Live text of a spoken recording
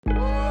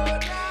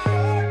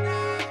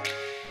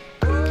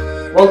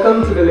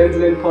Welcome to the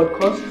LLP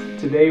podcast.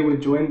 Today we're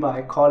joined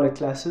by CARLA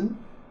CLASSEN.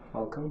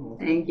 Welcome.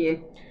 Thank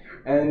you.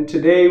 And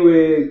today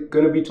we're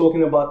going to be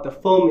talking about the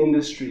film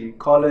industry.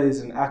 CARLA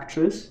is an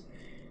actress,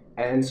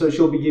 and so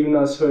she'll be giving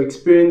us her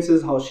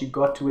experiences, how she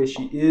got to where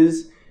she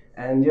is,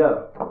 and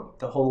yeah,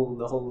 the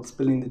whole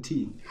spilling the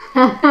tea.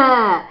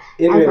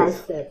 Anyways,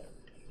 as I said,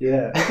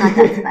 yeah. it's not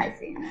that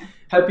spicy. No?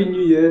 Happy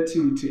New Year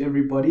to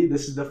everybody.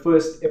 This is the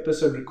first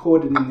episode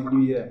recorded in the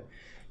new year.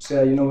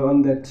 So, we're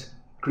on that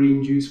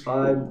green juice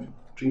vibe,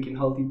 drinking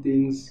healthy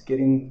things,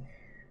 getting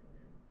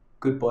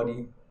good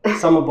body.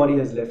 Summer body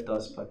has left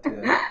us, but...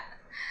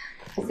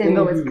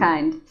 December was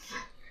kind.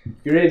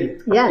 You ready?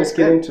 Yeah. Let's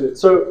get into it.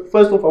 So,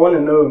 first off, I want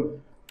to know,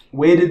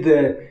 where did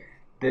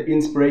the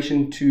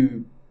inspiration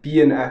to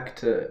be an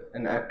actor,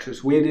 an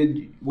actress,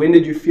 when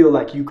did you feel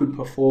like you could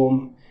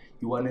perform,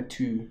 you wanted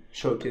to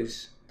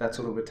showcase that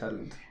sort of a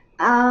talent?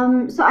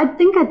 So I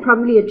think I'd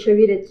probably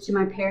attribute it to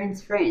my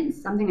parents' friends,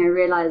 something I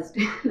realized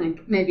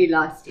like maybe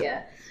last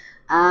year.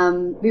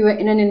 We were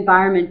in an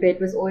environment where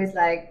it was always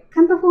like,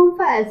 come perform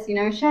for us,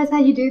 show us how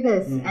you do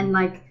this. And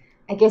like,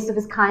 I guess it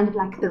was kind of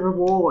like the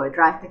reward,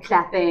 right? The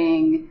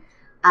clapping.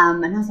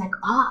 And I was like,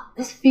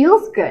 this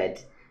feels good.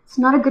 It's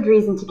not a good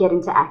reason to get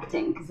into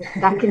acting because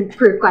that can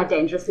prove quite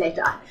dangerous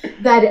later on.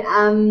 But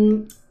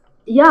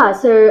yeah,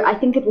 so I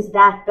think it was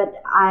that.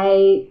 But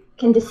I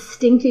can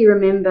distinctly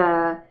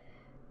remember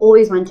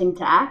always wanting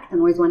to act and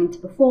always wanting to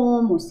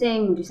perform or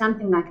sing or do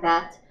something like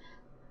that.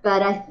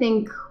 But I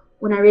think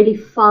when I really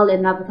fell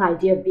in love with the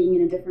idea of being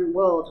in a different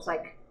world, it was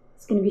like,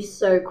 it's going to be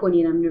so corny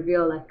and I'm going to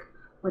reveal like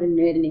what a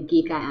nerd and a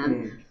geek I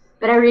am.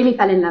 But I really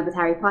fell in love with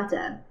Harry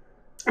Potter.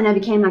 And I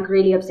became like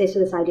really obsessed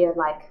with this idea of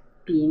like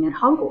being at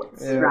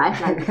Hogwarts, right?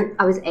 Like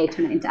I was 8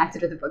 when I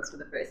interacted with the books for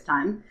the first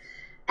time.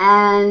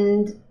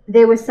 And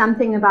there was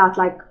something about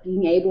like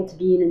being able to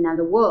be in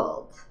another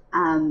world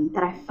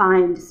that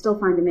I still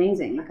find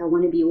amazing. Like I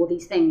want to be all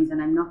these things and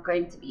I'm not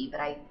going to be, but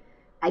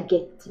I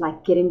get to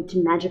like get into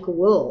magical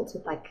worlds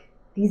with like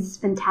these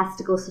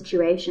fantastical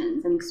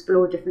situations and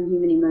explore different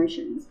human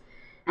emotions.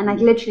 And like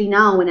literally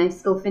now when I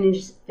still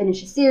finish a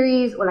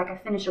series or like I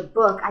finish a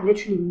book, I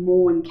literally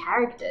mourn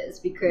characters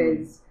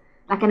because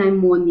like, and I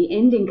mourn the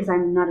ending because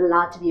I'm not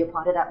allowed to be a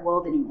part of that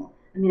world anymore.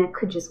 I mean, I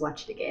could just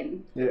watch it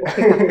again or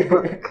pick up the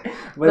book.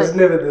 but it's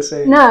never the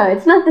same. No,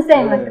 it's not the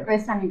same like the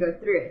first time you go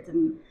through it.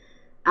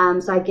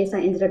 And so I guess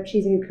I ended up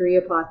choosing a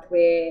career path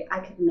where I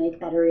could make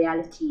that a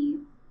reality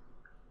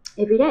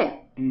every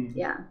day.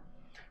 Yeah.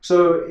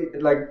 So,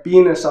 like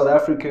being a South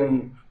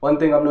African, one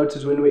thing I've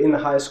noticed when we're in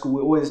high school,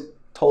 we're always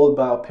told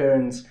by our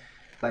parents,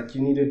 like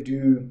you need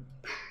to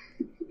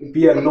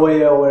be a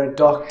lawyer or a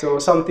doctor or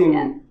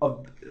something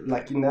of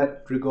like in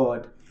that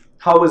regard.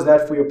 How was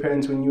that for your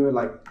parents when you were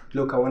like,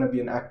 look, I want to be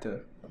an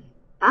actor?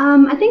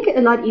 I think a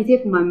lot easier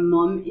for my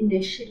mom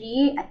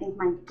initially. I think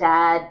my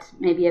dad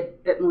maybe a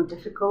bit more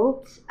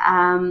difficult.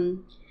 I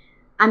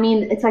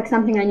mean, it's like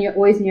something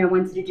always knew I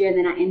wanted to do, and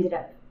then I ended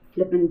up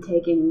flipping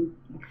taking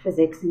like,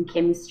 physics and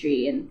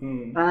chemistry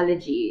and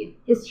biology.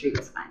 History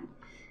was fun.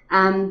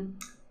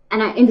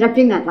 And I ended up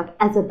doing that like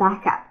as a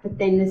backup. But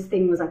then this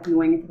thing was like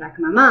annoying at the back of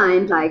my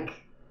mind, like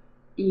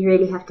you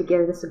really have to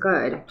give this a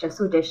go, like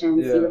just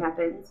audition, see what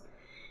happens.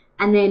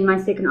 And then my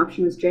second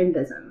option was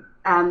journalism.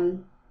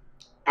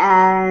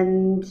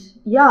 And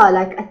yeah,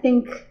 like I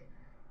think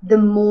the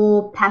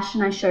more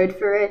passion I showed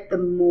for it, the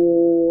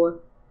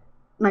more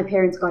my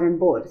parents got on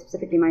board,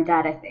 specifically my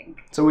dad, I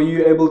think. So were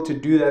you able to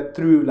do that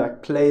through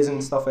like plays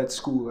and stuff at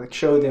school? Like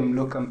show them,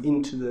 look, I'm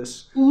into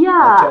this. Yeah,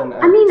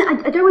 I mean,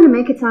 I don't want to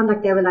make it sound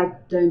like they were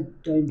like,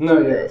 don't do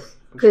this.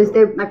 Because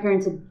my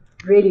parents are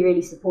really,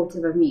 really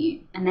supportive of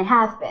me, and they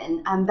have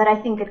been. But I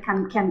think it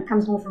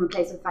comes more from a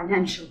place of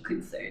financial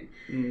concern.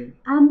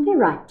 They're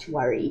right to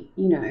worry,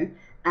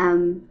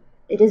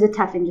 It is a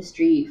tough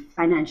industry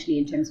financially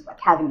in terms of like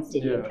having a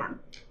steady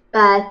income.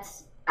 But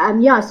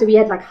so we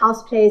had like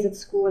house plays at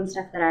school and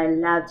stuff that I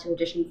loved to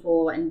audition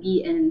for and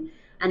be in.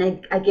 And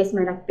I guess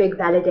my like big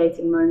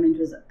validating moment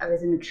was I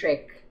was in a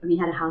trick and we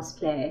had a house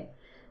play,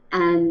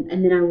 and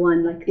then I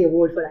won like the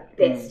award for like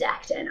best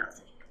actor, and I was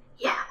like,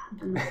 yeah,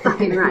 I'm on the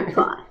fucking right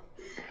path.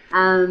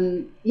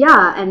 And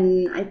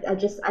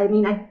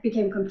I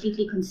became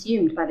completely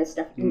consumed by this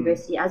stuff at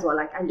university as well.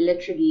 Like I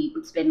literally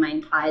would spend my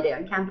entire day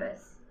on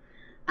campus.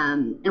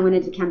 And when I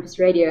did campus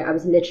radio, I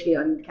was literally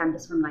on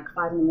campus from like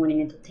 5 in the morning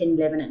until 10,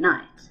 11 at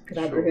night because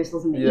I had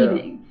rehearsals in the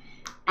evening.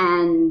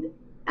 And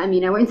I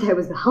mean, I won't say it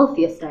was the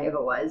healthiest I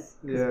ever was.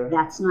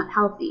 That's not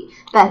healthy.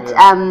 But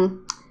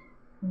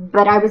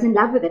I was in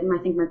love with it, and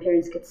I think my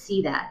parents could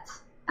see that.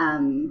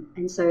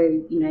 And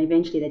so,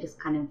 eventually they just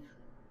kind of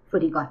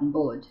fully got on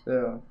board.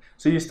 Yeah.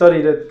 So you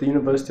studied at the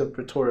University of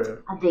Pretoria?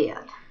 I did.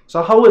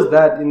 So how was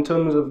that in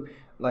terms of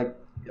like,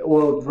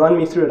 well, run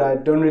me through it. I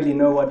don't really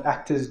know what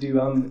actors do.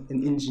 I'm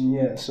an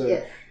engineer.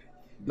 So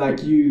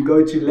like you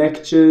go to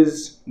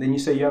lectures, then you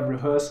say you have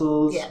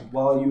rehearsals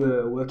while you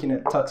were working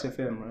at Tux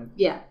FM, right?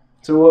 Yeah.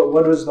 So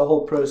what was the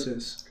whole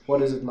process?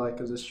 What is it like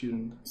as a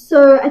student?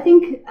 So I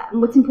think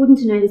what's important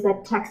to note is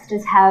that tax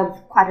does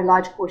have quite a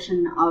large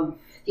portion of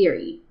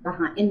theory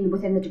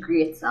within the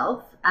degree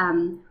itself,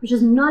 which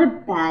is not a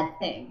bad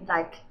thing.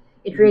 Like,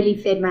 it really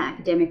fed my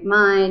academic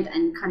mind,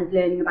 and kind of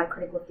learning about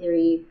critical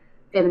theory,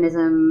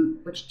 feminism,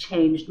 which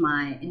changed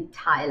my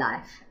entire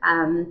life.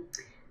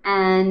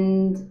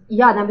 And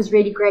yeah, that was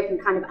really great,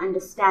 and kind of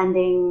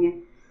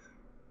understanding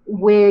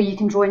where you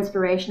can draw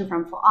inspiration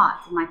from for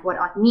art, and like what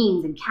art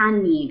means and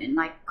can mean, and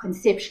like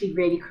conceptually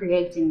really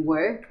creating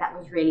work. That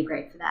was really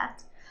great for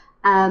that.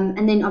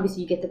 And then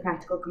obviously you get the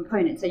practical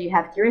components. So you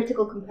have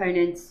theoretical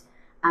components,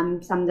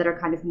 some that are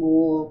kind of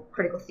more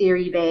critical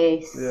theory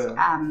based,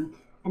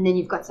 and then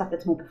you've got stuff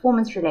that's more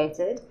performance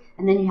related,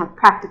 and then you have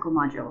practical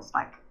modules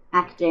like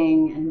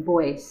acting and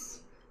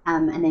voice,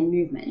 and then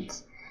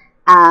movement.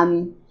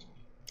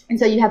 And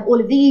so you have all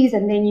of these,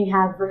 and then you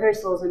have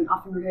rehearsals, and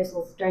often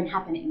rehearsals don't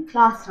happen in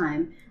class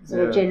time, so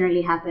they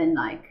generally happen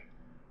like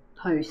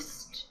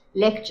post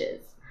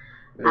lectures.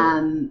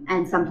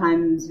 And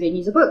sometimes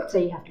venues are booked, so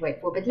you have to wait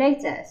for a bit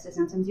later. So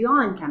sometimes you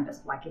are on campus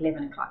like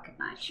 11 o'clock at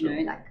night, you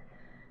know, like,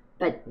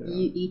 but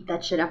you eat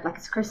that shit up like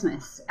it's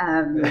Christmas.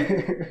 And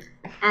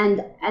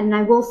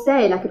I will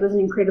say, like, it was an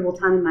incredible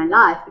time in my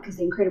life, because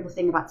the incredible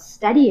thing about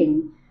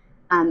studying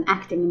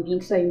acting and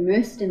being so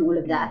immersed in all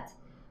of that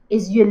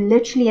is you're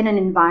literally in an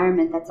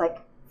environment that's like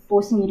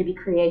forcing you to be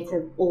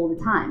creative all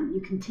the time. You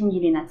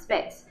continue in that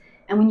space.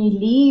 And when you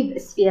leave a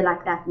sphere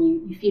like that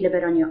and you feel a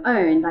bit on your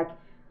own, like,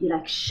 you're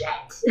like, shit,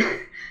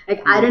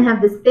 like, I don't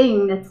have this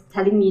thing that's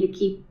telling me to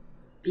keep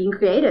being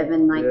creative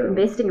and like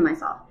investing in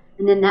myself.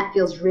 And then that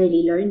feels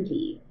really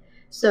lonely.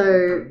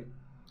 So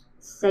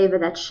savor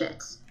that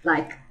shit.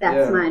 Like,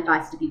 that's my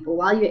advice to people.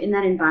 While you're in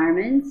that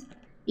environment,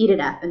 eat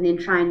it up, and then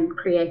try and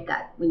create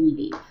that when you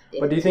leave.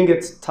 But do you think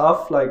it's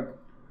tough? Like,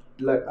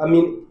 I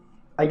mean,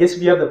 I guess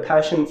if you have the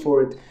passion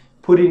for it,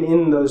 putting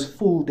in those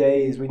full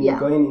days when you're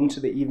going into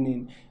the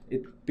evening,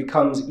 it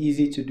becomes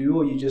easy to do,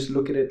 or you just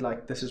look at it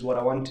like, this is what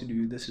I want to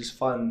do, this is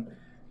fun?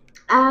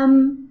 I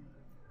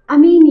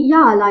mean,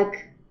 yeah,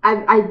 like,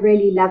 I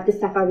really loved the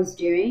stuff I was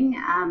doing,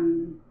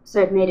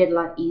 so it made it a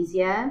lot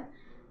easier.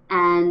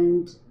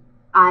 And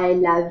I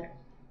loved,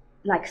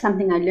 like,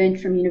 something I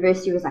learned from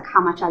university was like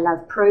how much I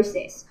love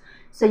process.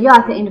 So yeah,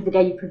 at the end of the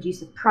day, you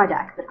produce a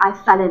product, but I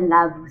fell in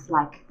love with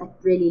like that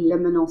really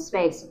liminal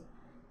space of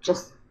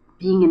just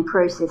being in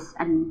process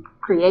and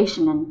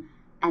creation,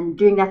 and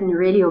doing that in a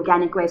really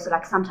organic way. So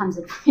like, sometimes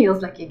it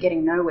feels like you're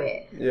getting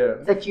nowhere,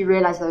 but you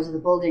realize those are the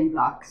building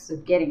blocks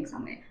of getting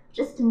somewhere.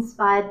 Just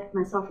inspired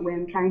myself where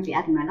I'm currently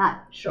at in my life,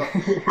 sure.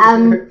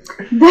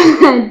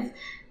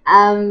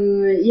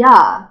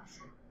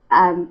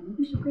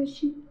 What's your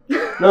question?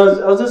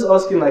 No, I was just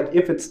asking, like,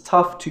 if it's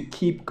tough to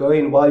keep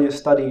going while you're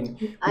studying.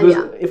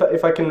 Because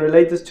if I can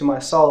relate this to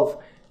myself,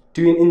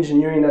 doing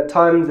engineering, at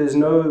times there's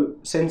no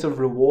sense of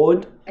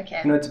reward.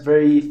 Okay. You know, it's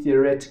very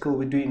theoretical.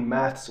 We're doing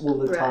maths all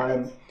the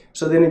time.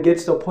 So then it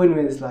gets to a point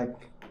where it's like,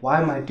 why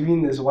am I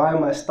doing this? Why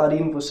am I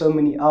studying for so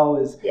many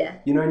hours? Yeah.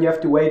 You know, and you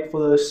have to wait for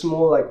those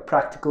small, like,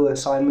 practical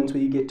assignments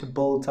where you get to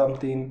build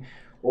something.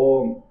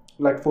 Or,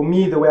 like, for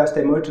me, the way I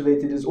stay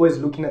motivated is always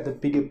looking at the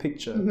bigger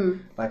picture.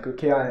 Like,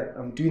 okay,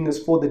 I'm doing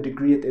this for the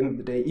degree at the end of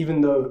the day,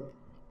 even though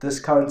this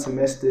current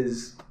semester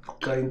is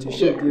going to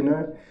shit, you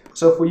know?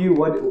 So for you,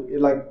 what,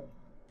 like,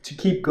 to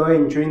keep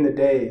going during the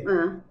day,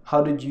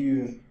 how did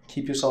you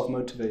keep yourself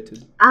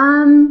motivated?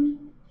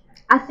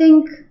 I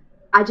think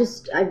I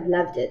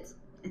loved it.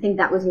 I think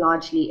that was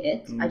largely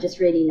it. I just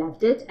really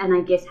loved it. And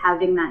I guess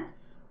having that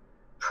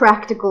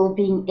practical,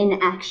 being in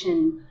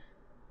action,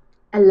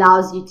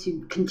 allows you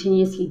to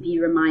continuously be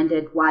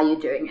reminded why you're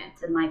doing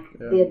it. And like,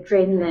 the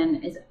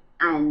adrenaline is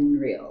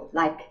unreal.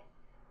 Like,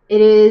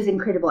 it is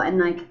incredible. And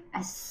like,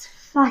 as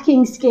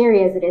fucking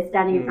scary as it is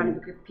standing in front of a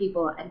group of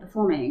people and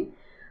performing,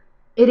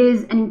 it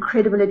is an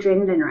incredible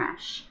adrenaline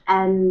rush.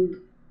 And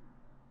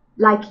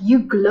like, you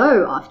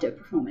glow after a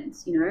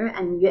performance, you know,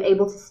 and you're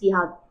able to see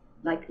how,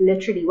 like,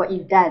 literally what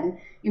you've done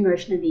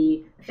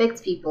emotionally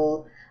affects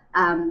people,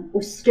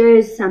 or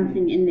stirs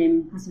something in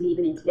them, possibly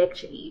even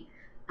intellectually.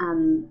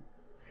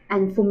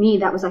 And for me,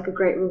 that was like a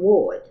great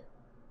reward.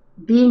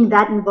 Being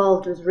that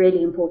involved was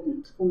really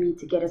important for me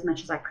to get as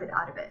much as I could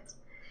out of it.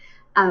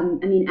 I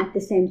mean, at the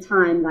same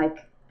time, like,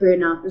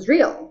 burnout was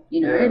real,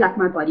 you know, like,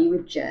 my body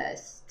would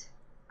just,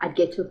 I'd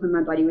get to a point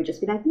my body would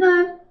just be like,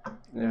 no,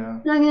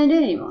 I'm not going to do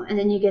it anymore. And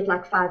then you get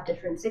like 5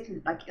 different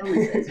sickness, like,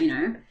 illnesses, you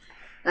know.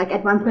 Like,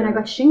 at one point I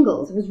got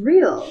shingles. It was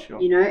real,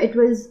 you know. It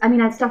was, I mean,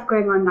 I had stuff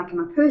going on like in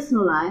my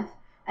personal life,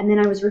 and then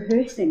I was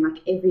rehearsing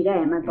like every day,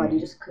 and my body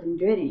just couldn't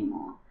do it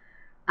anymore.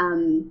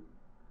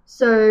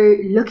 So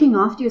looking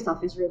after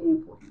yourself is really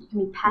important. You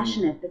can be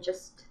passionate, but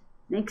just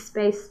make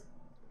space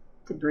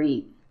to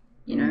breathe,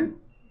 you know.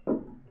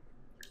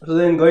 So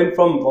then, going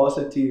from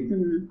varsity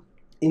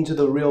into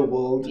the real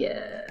world,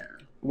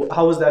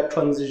 how was that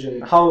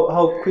transition?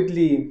 How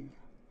quickly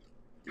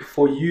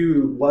for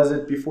you was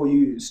it before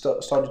you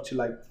started to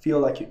like feel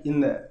like you're in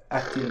the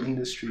acting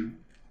industry?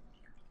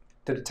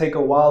 did it take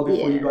a while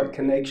before you Yeah. got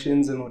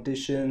connections and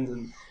auditions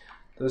and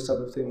those type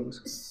of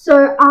things?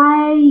 So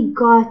I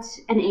got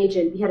an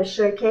agent. We had a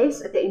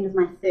showcase at the end of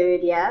my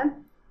 3rd year,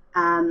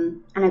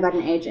 and I got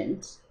an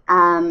agent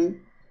from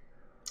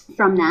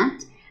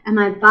that. And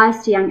my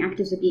advice to young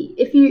actors would be,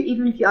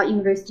 even if you are at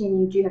university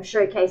and you do have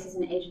showcases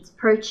and agents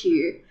approach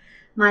you,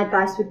 my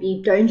advice would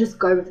be, don't just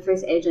go with the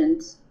first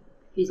agent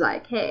who's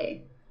like,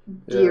 hey,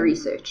 do your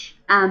research.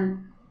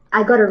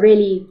 I got a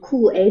really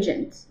cool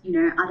agent,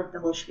 out of the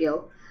whole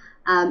spiel.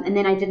 And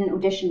then I did an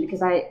audition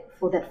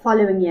for that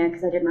following year,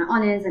 because I did my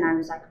honors and I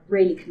was like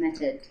really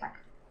committed. Like,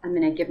 I'm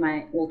going to give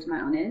my all to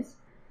my honors,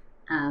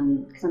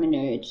 because I'm a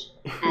nerd.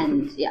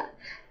 And yeah.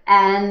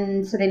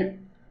 And so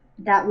then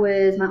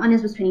my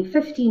honors was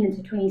 2015, and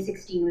so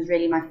 2016 was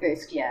really my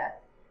first year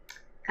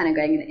kind of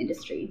going in the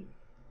industry.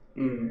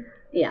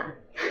 Yeah.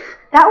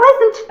 That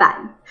wasn't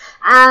fun.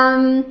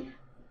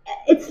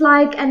 It's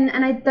like, and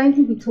I don't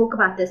think we talk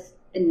about this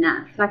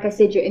enough. Like I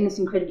said, you're in this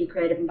incredibly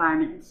creative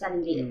environment and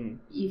suddenly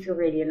you feel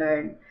really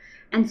alone.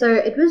 And so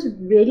it was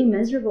really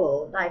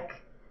miserable. Like,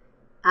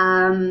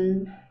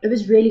 it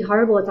was really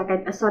horrible. It's like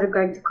I started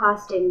going to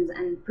castings,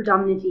 and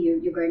predominantly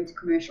you're going to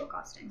commercial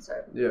casting.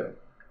 So yeah.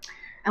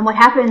 And what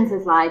happens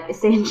is, like,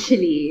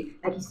 essentially,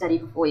 like, you study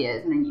for 4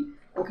 years and then you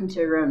walk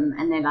into a room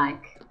and they're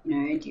like,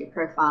 do your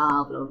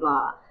profile, blah, blah,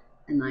 blah,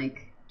 and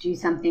like do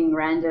something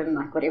random,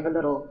 like whatever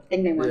little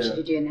thing they want you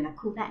to do, and they're like,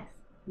 cool, thanks.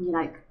 And you're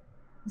like,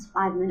 it's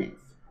 5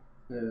 minutes.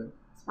 Yeah.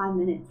 It's 5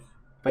 minutes.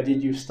 But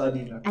did you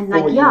study like and 4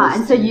 like, years?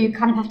 And so you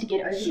kind of have to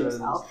get over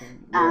yourself.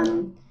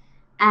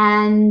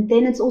 And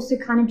then it's also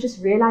kind of just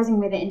realizing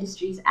where the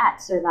industry's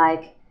at. So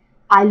like,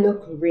 I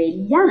look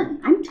really young.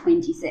 I'm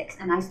 26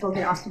 and I still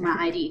get asked for my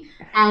ID.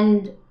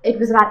 And it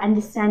was about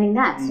understanding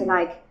that. So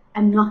like,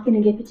 I'm not going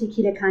to get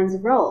particular kinds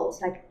of roles.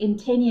 Like in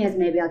 10 years,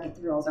 maybe I'll get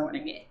the roles I want to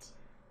get,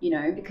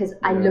 because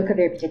I look a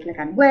very particular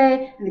kind of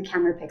way, and the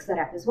camera picks that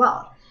up as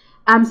well.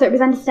 So it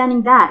was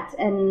understanding that,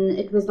 and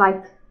it was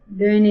like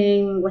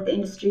learning what the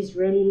industry is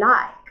really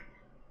like.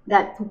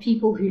 That for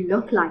people who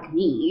look like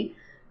me,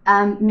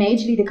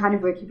 majorly the kind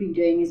of work you've been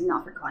doing is in the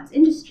Afrikaans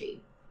industry.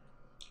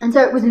 And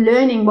so it was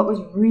learning what was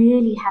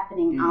really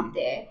happening out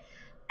there,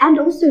 and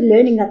also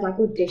learning that like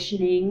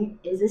auditioning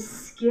is a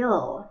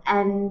skill,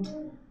 and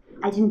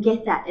I didn't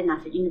get that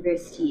enough at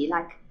university.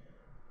 Like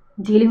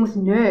dealing with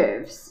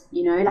nerves,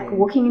 like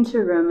walking into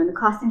a room and the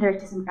casting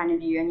director's in front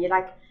of you and you're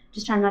like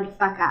just trying not to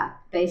fuck up,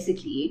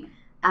 basically,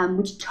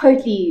 which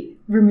totally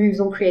removes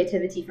all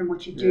creativity from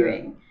what you're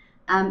doing.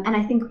 And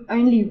I think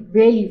only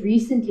really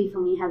recently for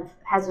me have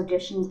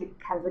auditions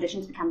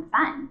become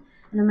fun.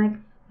 And I'm like,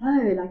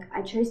 oh, like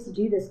I chose to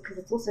do this because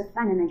it's also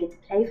fun and I get to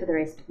play for the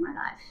rest of my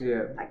life.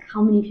 Yeah. Like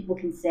how many people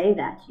can say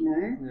that,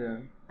 Yeah.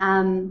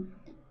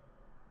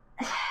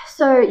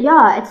 So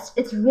yeah,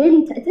 it's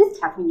really it is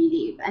tough when you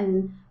leave.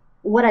 And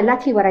what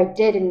I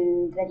did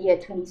in that year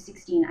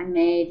 2016, I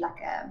made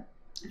like a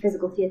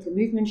physical theatre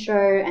movement show,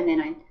 and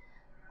then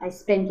I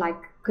spent like,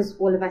 because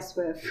all of us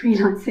were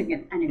freelancing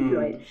and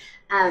unemployed,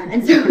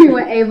 and so we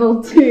were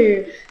able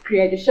to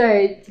create a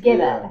show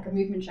together, like a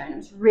movement show, and it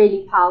was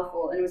really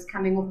powerful, and it was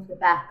coming off the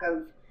back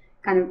of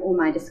kind of all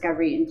my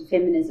discovery into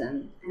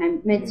feminism, and I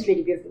made this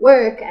really beautiful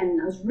work,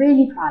 and I was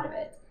really proud of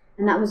it,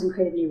 and that was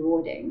incredibly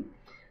rewarding.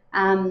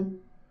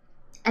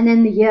 And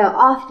then the year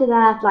after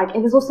that, like,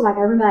 it was also like,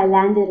 I remember I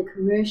landed a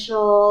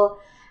commercial,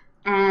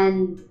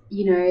 and,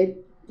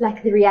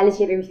 like the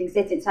reality of everything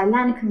sets in. So I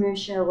land a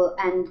commercial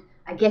and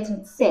I get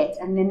it set,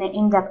 and then they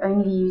end up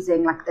only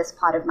using like this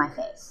part of my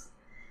face.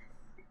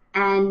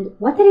 And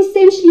what that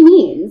essentially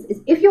means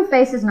is if your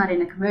face is not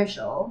in a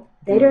commercial,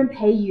 they don't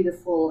pay you the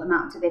full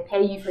amount. So they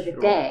pay you for the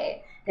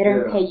day. They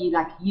don't pay you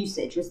like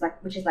usage,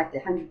 which is like the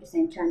 100%,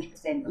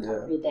 200% on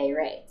top of your day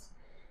rate.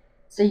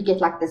 So you get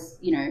like this,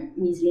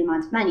 measly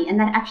amount of money. And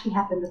that actually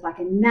happened with like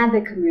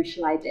another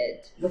commercial I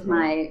did with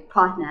my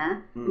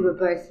partner. We were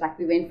both like,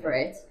 we went for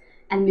it,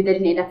 and we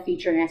didn't end up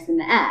featuring us in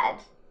the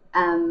ad.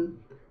 And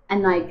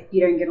like,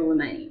 you don't get all the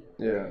money.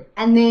 Yeah.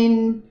 And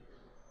then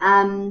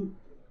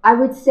I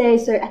would say,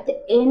 so at the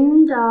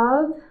end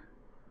of,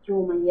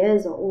 my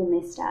years are all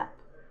messed up,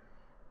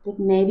 but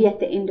maybe at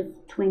the end of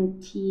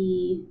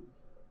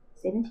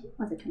 2017,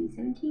 was it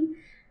 2017?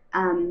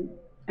 I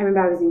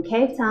remember I was in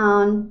Cape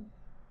Town.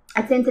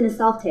 I sent in a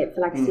self-tape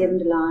for like Seven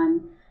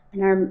Delan,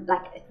 and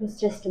it was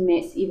just a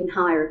mess, even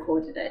how I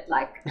recorded it.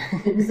 Like,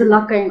 there was a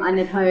lot going on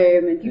at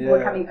home, and people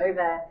were coming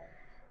over.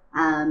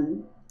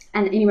 And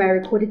anyway, I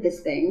recorded this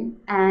thing,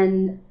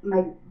 and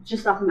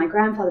just after my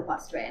grandfather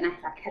passed away, and I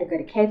had to go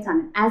to Cape Town.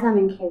 And as I'm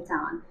in Cape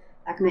Town,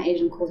 like my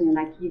agent calls me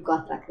like, you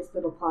got like this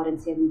little part in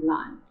Seven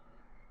Delan.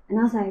 And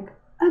I was like,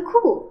 oh,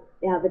 cool.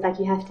 Yeah, but like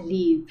you have to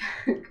leave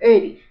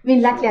early. I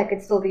mean, luckily I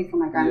could still leave for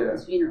my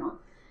grandfather's funeral.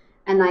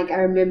 And like I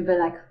remember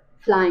like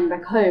flying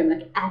back home,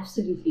 like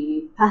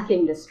absolutely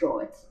fucking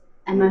distraught,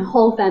 and my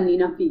whole family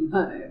not being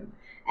home,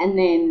 and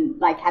then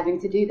like having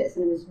to do this,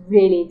 and it was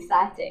really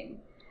exciting.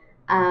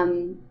 So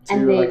and you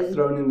were then like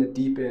thrown in the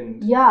deep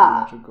end.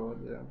 Yeah. God,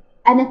 yeah.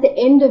 And at the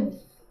end of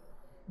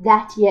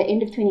that year,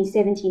 end of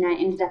 2017, I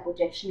ended up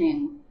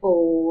auditioning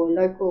for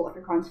local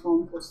Afrikaans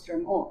film called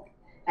Stroom Op,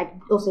 like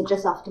also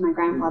just after my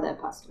grandfather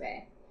passed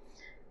away.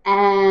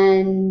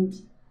 And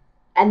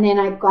then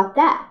I got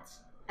that.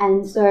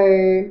 And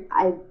so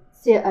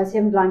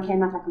Seven Blind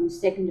came out like on the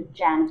 2nd of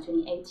Jan of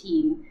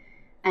 2018.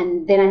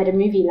 And then I had a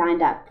movie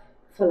lined up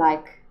for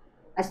like,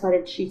 I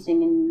started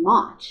shooting in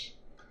March.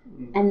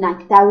 And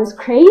like, that was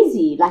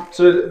crazy. Like,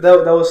 so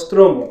that was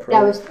Stroom Op, right?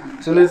 That was Stroom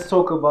Op, So let's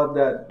talk about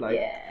that. Like,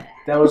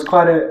 that was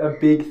quite a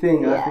big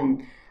thing. I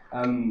think,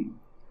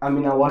 I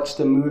mean, I watched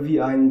the movie.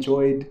 I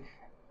enjoyed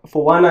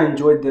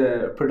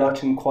the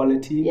production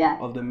quality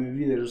of the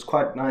movie. It was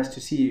quite nice to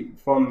see,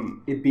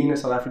 from it being a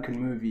South African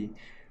movie,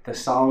 the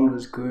sound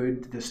was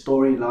good, the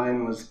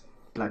storyline was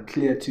like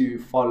clear to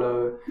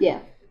follow. Yeah.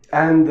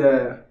 And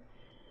the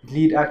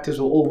lead actors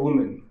were all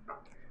women,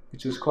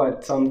 which was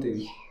quite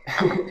something.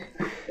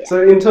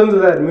 So in terms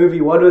of that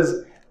movie, what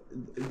was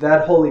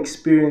that whole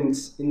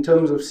experience in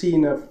terms of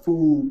seeing a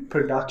full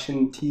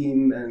production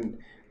team? And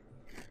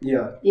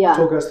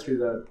talk us through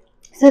that.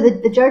 So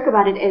the joke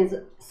about it is,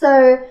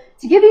 so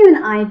to give you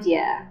an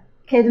idea,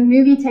 okay, the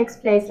movie takes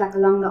place like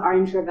along the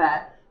Orange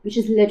River, which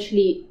is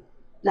literally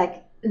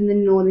like in the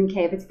Northern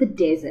Cape. It's the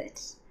desert.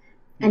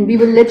 And we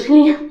were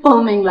literally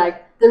filming,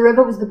 like, the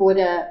river was the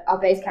border, our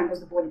base camp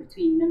was the border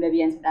between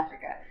Namibia and South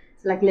Africa.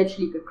 So like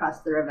literally you could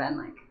cross the river and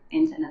like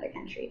into another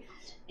country.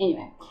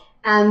 Anyway,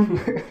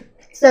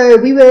 so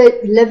we were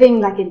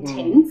living like in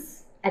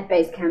tents at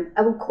base camp.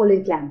 I would call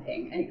it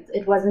glamping. And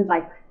it wasn't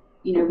like,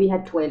 you know, we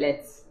had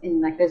toilets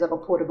in like those little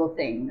portable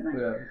things.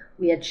 Like,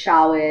 we had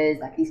showers,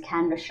 like these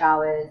canvas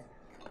showers.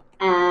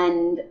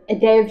 And a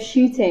day of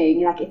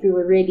shooting, like if we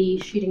were really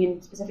shooting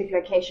in specific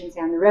locations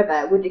down the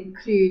river, would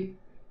include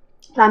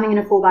climbing in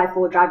a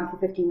 4x4, driving for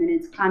 15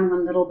 minutes, climbing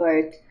on a little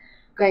boat,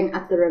 going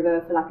up the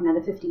river for like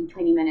another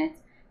 15-20 minutes.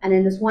 And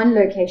then this one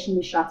location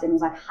we shot in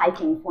was like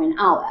hiking for an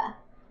hour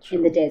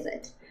in the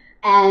desert.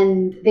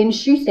 And then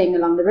shooting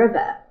along the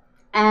river.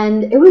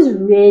 And it was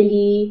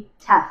really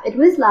tough. It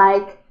was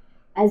like,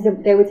 as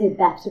they would say,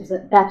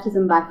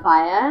 baptism by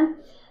fire.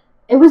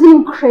 It was an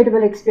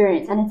incredible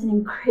experience, and it's an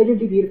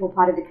incredibly beautiful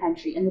part of the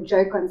country. And the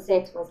joke on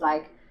set was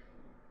like,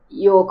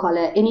 your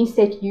collar, any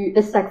set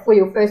this is like for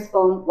your first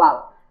film,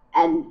 wow.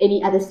 And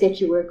any other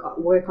set you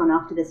work on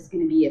after this is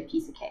going to be a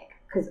piece of cake,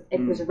 because it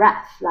was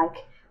rough.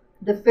 Like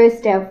the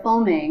first day of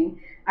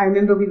filming, I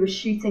remember we were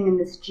shooting in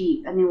this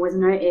Jeep, and there was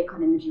no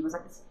aircon in the Jeep. It was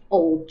like this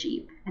old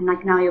Jeep, and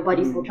like now your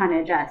body's still trying to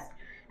adjust.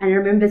 And I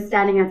remember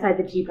standing outside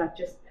the Jeep, like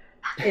just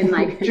and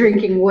like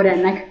drinking water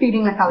and like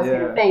feeling like I was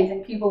going to faint,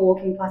 and people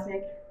walking past me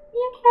like,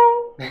 "You okay?"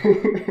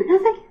 And I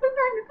was like,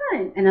 I'm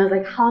fine. And I was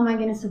like, how am I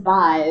going to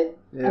survive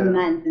a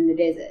month in the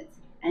desert?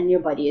 And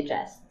your body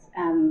adjusts.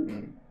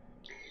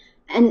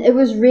 And it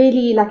was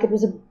really like, it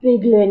was a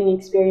big learning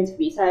experience for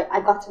me. So I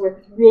got to work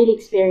with really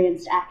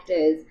experienced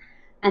actors,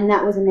 and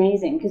that was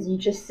amazing, because you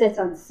just sit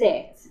on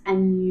set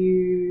and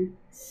you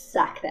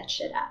suck that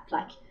shit up.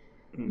 Like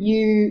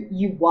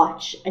you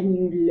watch and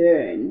you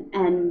learn,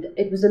 and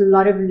it was a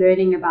lot of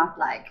learning about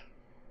like,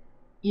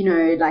 you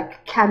know,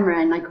 like camera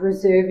and like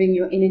reserving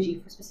your energy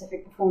for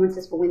specific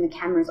performances for when the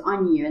camera's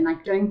on you, and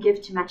like don't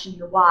give too much in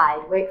the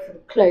wide, wait for the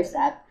close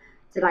up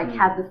to like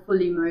have the full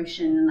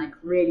emotion and like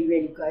really,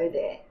 really go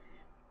there.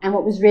 And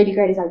what was really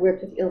great is I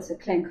worked with Ilse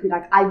Klink, who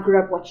like I grew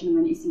up watching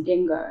on Issy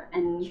Dingo,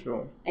 and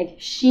like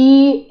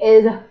she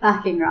is a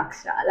fucking rock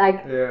star.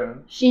 Like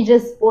she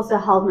just also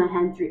held my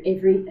hand through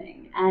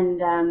everything,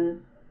 and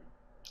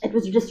it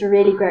was just a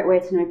really great way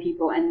to know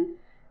people. And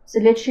so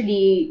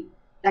literally,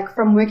 like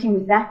from working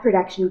with that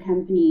production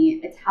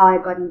company, it's how I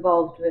got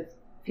involved with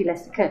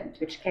Filet Kind,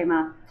 which came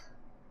out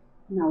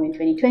now in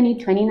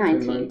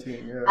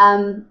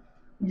 2019.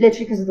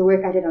 Literally because of the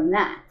work I did on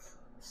that.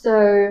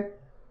 So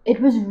it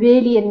was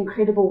really an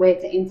incredible way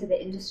to enter the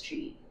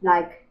industry.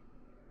 Like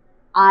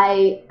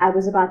I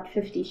was about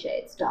 50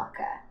 shades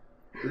darker.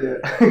 Yeah.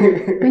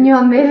 When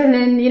you're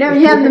melanin, you know,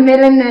 you have the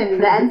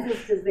melanin, the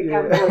ancestors that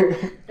come forward.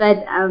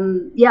 But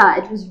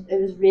it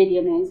was really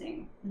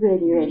amazing.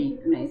 Really, really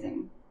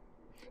amazing.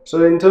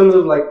 So in terms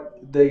of like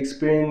the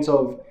experience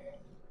of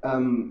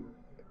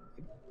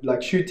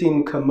like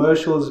shooting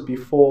commercials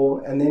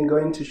before and then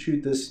going to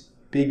shoot this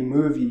big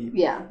movie,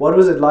 what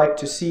was it like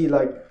to see,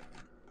 like,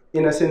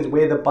 in a sense,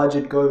 where the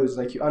budget goes?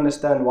 Like, you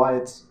understand why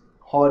it's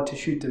hard to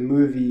shoot a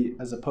movie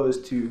as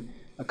opposed to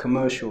a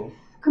commercial.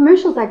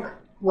 Commercials like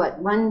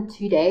what,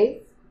 1-2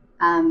 days,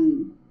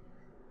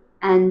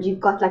 and you've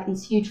got like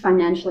these huge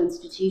financial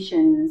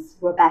institutions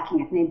who are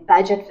backing it, and their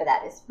budget for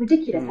that is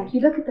ridiculous. Like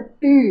you look at the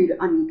food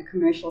on a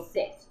commercial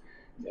set,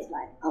 it's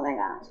like, oh my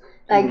god,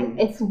 like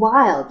it's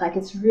wild. Like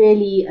it's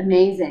really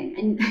amazing.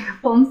 And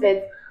film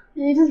sets,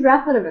 you just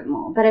raffle a bit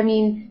more. But I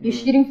mean, you're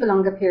shooting for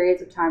longer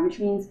periods of time, which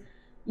means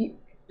you've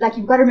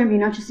got to remember,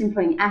 you're not just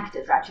employing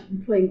actors, right? You're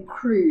employing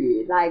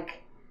crew,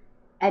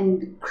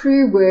 and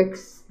crew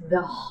works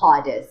the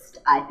hardest,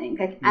 I think.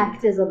 Like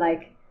actors are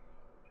like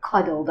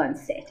coddled on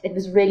set. It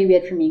was really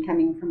weird for me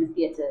coming from a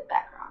theatre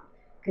background,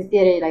 because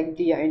theatre, like,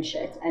 do your own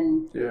shit,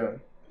 and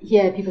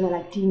here people are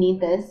like, do you need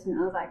this? And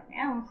I was like,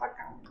 yeah, fuck,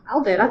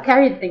 I'll do it. I'll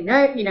carry the thing.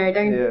 No,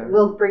 don't.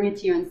 We'll bring it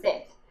to you on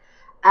set.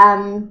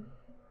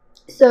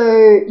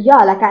 So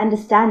yeah, like I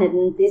understand it,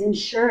 and there's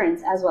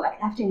insurance as well. Like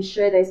you have to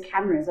insure those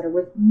cameras that are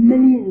worth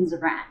millions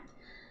of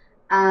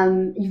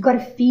rand. You've got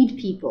to feed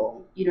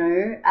people, you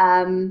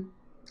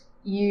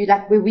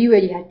like where we were,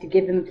 you had to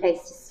give them a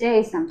place to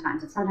stay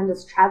sometimes, and sometimes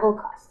it's travel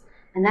costs,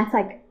 and that's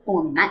like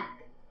for a month,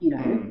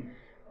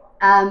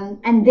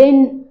 and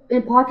then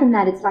apart from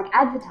that, it's like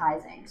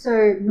advertising.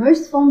 So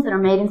most films that are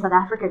made in South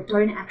Africa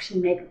don't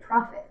actually make a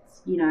profit,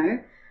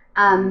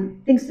 I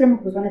think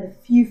Strombok was one of the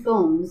few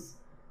films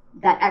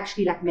that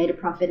actually like made a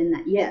profit in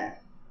that year.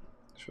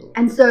 Sure.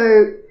 And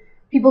so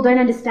people don't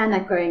understand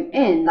that going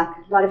in. Like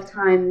a lot of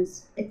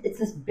times it's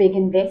this big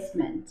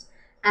investment.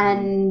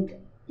 And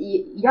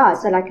yeah,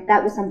 so like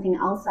that was something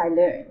else I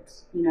learned.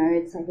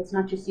 It's like it's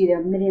not just you, there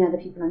are a million other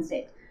people on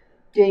set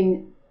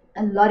doing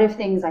a lot of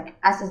things. Like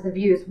us as the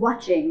viewers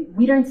watching,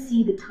 we don't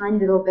see the tiny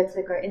little bits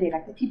that go in there.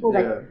 Like the people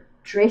that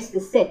dress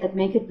the set, that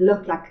make it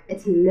look like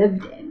it's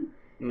lived in.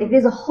 Like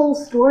there's a whole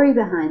story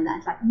behind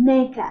that, like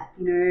makeup,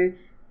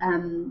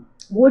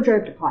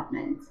 wardrobe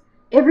department.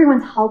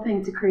 Everyone's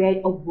helping to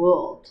create a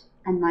world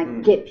and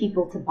like get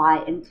people to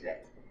buy into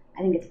it.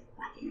 I think it's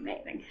fucking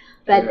amazing.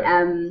 But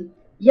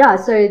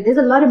so there's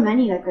a lot of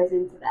money that goes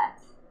into that.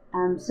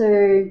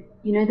 So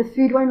the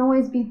food won't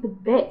always be the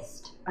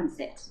best on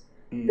set.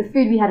 The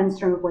food we had in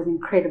Strombok was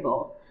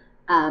incredible.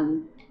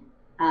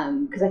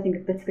 Because I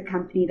think that's the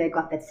company they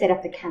got that set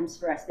up the camps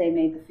for us. They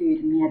made the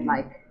food, and we had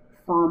like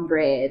farm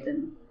bread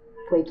and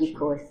potjie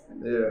kos.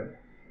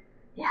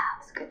 Yeah, it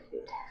was good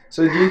food.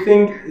 So do you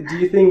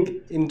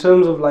think in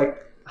terms of like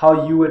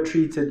how you were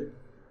treated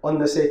on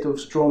the set of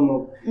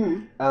Strombok,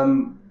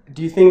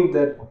 do you think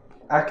that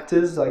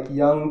actors, like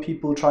young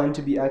people trying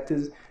to be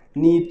actors,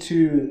 need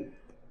to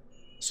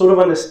sort of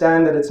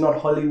understand that it's not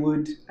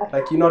Hollywood?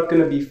 Like you're not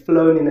going to be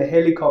flown in a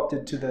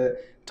helicopter to the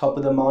top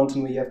of the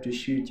mountain where you have to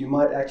shoot. You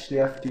might actually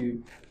have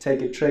to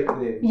take a trek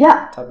there.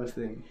 Yeah. Type of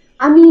thing.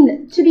 I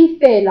mean, to be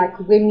fair, like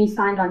when we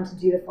signed on to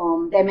do the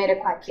film, they made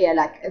it quite clear,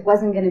 like it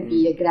wasn't going to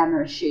be a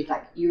glamorous shoot,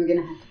 like you were going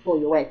to have to pull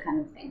your weight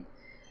kind of thing.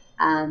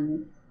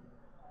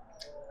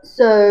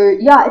 So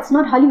yeah, it's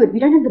not Hollywood. We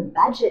don't have the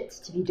budget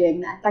to be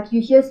doing that. Like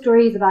you hear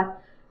stories about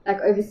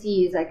like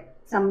overseas, like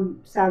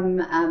some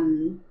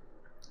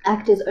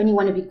actors only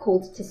want to be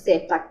called to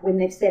set like when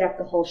they've set up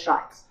the whole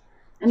shot.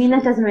 I mean,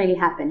 that doesn't really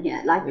happen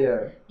here. Like,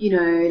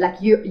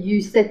 like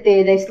you sit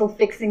there, they're still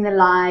fixing the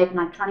light and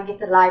like trying to get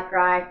the light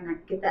right and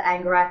like get the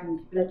angle right,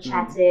 and people are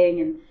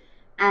chatting,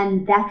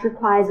 and that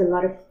requires a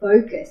lot of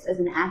focus as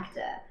an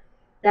actor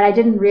that I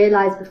didn't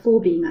realize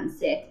before being on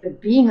set. But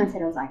being on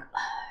set, I was like,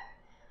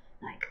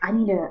 oh, like I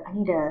need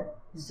to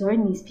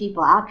zone these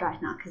people out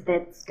right now because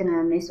that's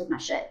gonna mess with my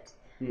shit.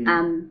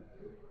 And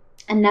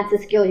that's a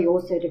skill you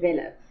also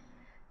develop.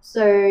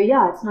 So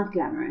yeah, it's not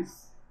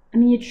glamorous. I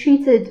mean, you're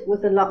treated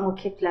with a lot more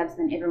kick gloves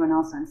than everyone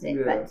else on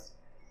set, but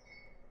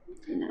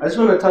I just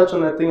want to touch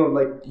on that thing of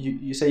like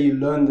you say you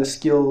learn the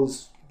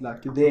skills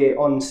like there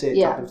on set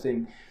type of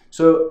thing.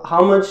 So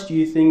how much do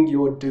you think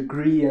your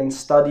degree and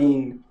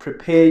studying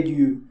prepared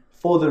you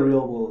for the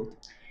real world?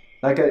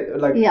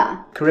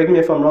 Correct me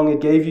if I'm wrong, it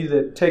gave you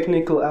the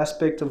technical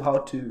aspect of how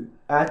to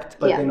act,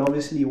 but then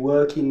obviously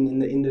working in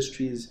the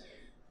industry is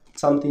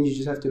something you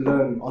just have to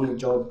learn on the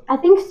job. I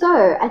think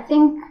so. I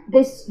think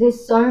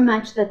there's so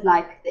much that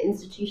like the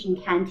institution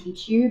can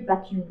teach you,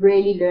 but you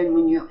really learn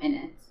when you're in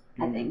it,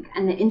 I think.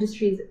 And the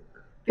industry is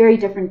very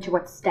different to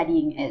what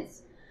studying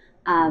is.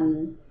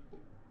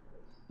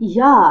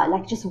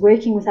 Like just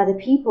working with other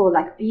people,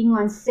 like being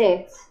on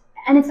set.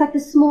 And it's like the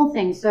small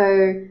things.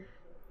 So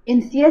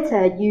in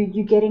theatre,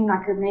 you're getting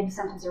like maybe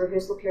sometimes a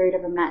rehearsal period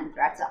of a month,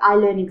 right? So I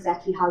learn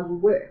exactly how you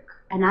work.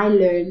 And I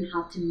learn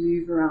how to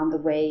move around the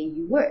way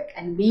you work.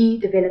 And we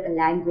develop a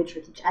language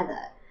with each other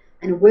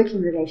and a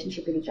working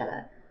relationship with each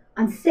other.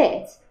 On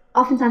set,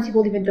 oftentimes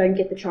people even don't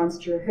get the chance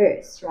to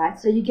rehearse, right?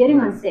 So you're getting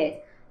on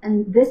set,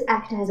 and this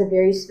actor has a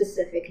very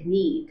specific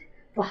need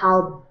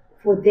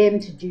for them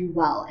to do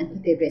well and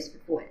put their best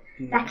foot forward.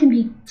 That can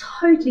be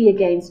totally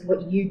against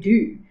what you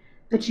do,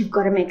 but you've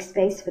got to make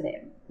space for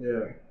them.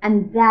 Yeah.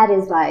 And that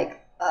is like,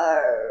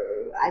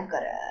 oh, I've got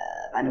to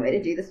find a way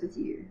to do this with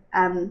you.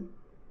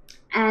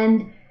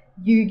 And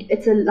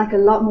it's like a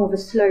lot more of a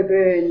slow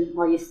burn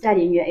while you're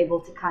studying. You're able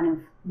to kind of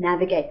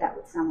navigate that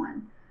with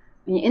someone.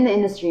 When you're in the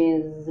industry,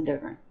 it's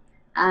different.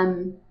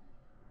 And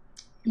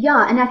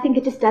I think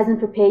it just doesn't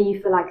prepare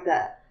you for like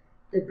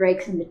the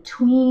breaks in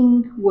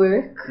between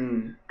work.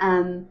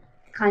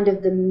 Kind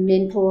of the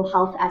mental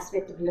health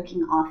aspect of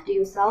looking after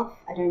yourself.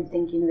 I don't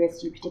think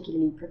university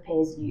particularly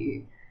prepares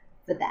you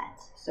for that.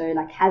 So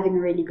like having a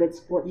really good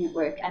support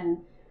network, and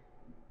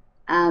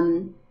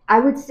I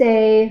would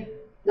say,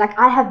 like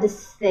I have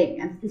this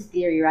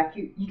theory, right?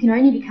 You can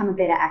only become a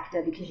better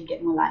actor because you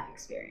get more life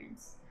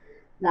experience.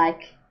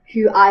 Like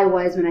who I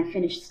was when I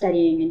finished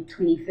studying in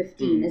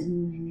 2015 is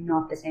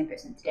not the same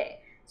person today.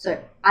 So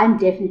I'm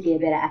definitely a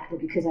better actor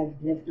because I've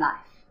lived life.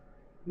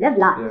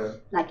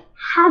 Like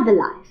have a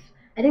life.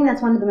 I think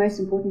that's one of the most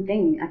important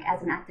things. Like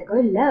as an actor, go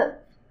live.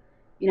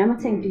 You know, I'm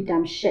not saying do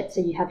dumb shit so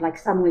you have like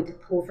somewhere to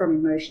pull from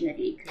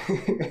emotionally.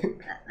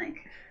 Like,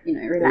 you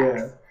know,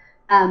 relax.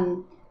 Yeah.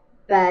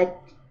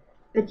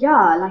 But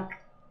yeah, like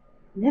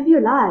live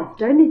your life.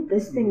 Don't let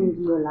this thing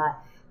be your life.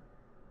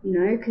 You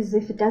know, because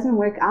if it doesn't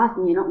work out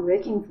and you're not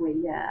working for a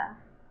year.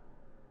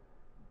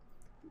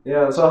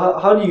 Yeah, so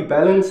how do you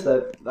balance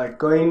that? Like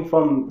going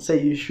from,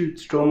 say you shoot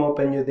Storm Up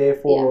and you're there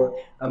for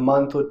a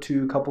month or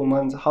two, couple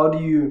months, how do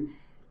you,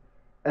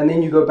 and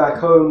then you go back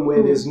home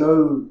where there's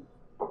no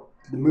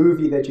the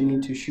movie that you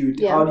need to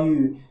shoot. How do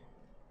you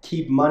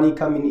keep money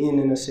coming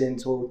in a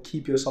sense, or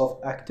keep yourself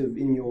active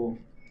in your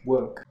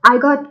work? I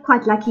got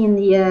quite lucky in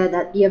the year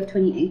of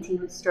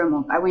 2018 with Storm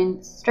Up. I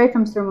went straight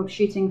from Storm Up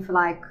shooting for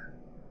like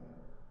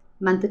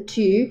month or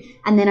two,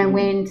 and then I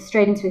went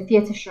straight into a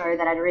theatre show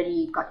that I'd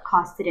already got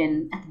casted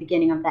in at the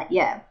beginning of that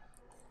year.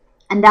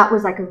 And that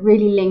was like a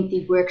really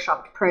lengthy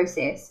workshop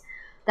process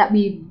that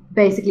we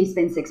basically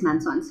spent 6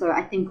 months on. So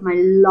I think my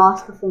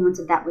last performance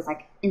of that was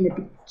like in the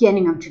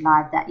beginning of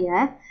July of that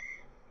year.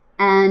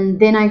 And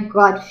then I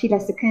got Fila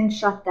Second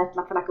shot that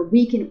for like a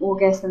week in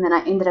August, and then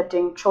I ended up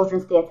doing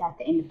children's theatre at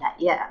the end of that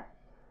year.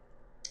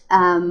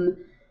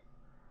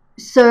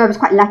 So I was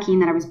quite lucky in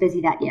that I was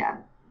busy that year.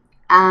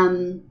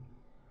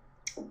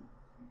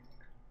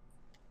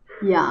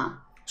 Yeah.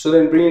 So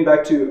then bringing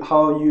back to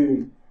how do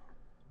you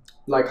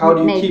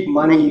keep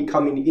money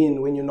coming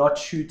in when you're not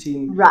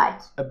shooting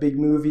a big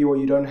movie, or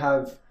you don't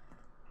have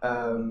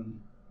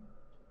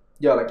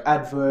like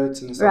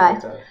adverts and stuff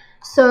like that?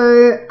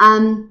 So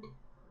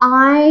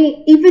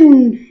I,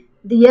 even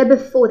the year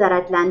before that,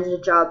 I'd landed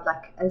a job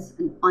like as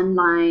an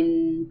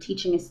online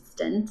teaching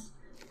assistant.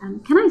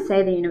 Can I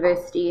say the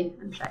university?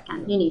 I'm sure I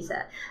can.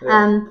 UNISA.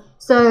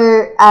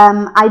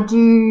 I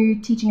do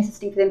teaching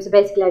assisting for them. So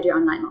basically, I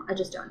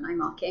just do online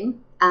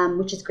marking,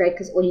 which is great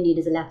because all you need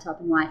is a laptop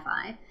and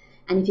Wi-Fi.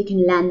 And if you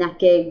can land that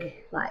gig,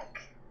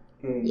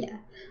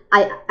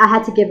 I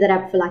had to give that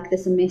up for like the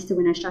semester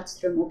when I shot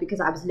Storm Up, because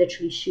I was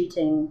literally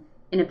shooting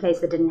in a place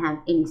that didn't have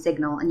any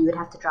signal, and you would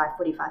have to drive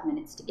 45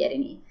 minutes to get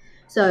any.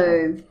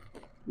 So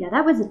yeah,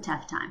 that was a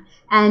tough time.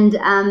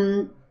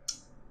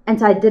 And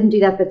so I didn't do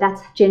that, but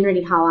that's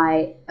generally how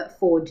I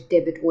afford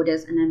debit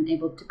orders, and I'm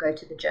able to go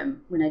to the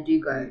gym when I do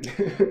go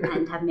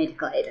and have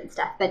medical aid and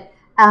stuff. But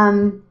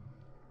and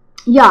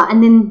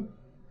then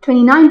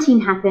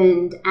 2019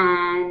 happened,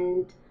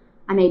 and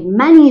I made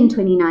money in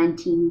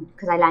 2019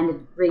 because I landed a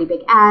really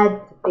big ad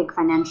with a big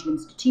financial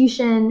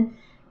institution.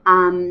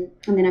 And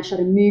then I shot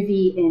a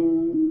movie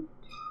in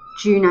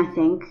June, I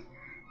think.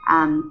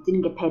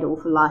 Didn't get paid an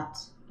awful lot.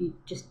 You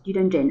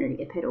don't generally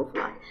get paid an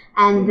awful lot.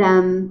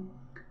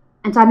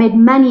 And so I made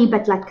money,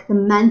 but like the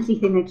monthly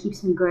thing that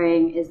keeps me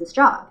going is this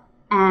job.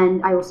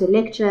 And I also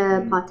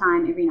lecture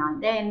part-time every now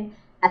and then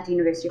at the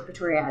University of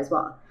Pretoria as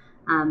well.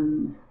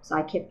 So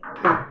I kept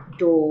that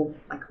door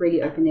like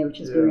really open there, which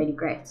has been really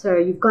great. So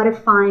you've got to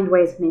find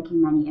ways of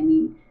making money. I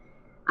mean,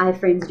 I have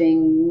friends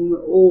doing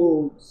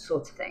all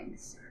sorts of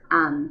things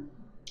to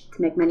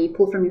make money.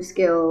 Pull from your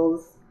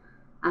skills,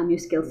 your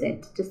skill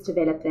set, just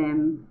develop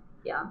them.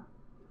 Yeah.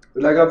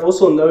 Like I've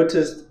also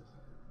noticed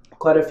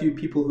quite a few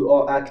people who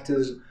are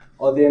actors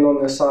are then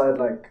on the side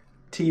like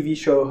TV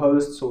show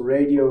hosts or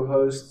radio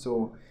hosts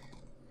or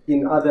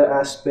in other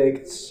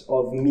aspects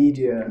of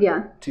media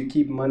to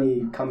keep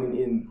money coming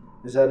in.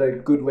 Is that a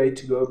good way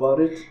to go about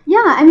it?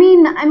 Yeah, I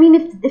mean,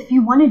 if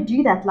you want to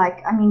do that,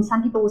 like, I mean,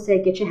 some people will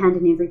say get your hand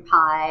in every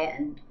pie,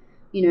 and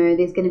you know,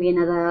 there's going to be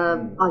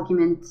another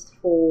argument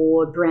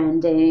for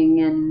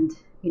branding, and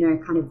you know,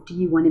 kind of, do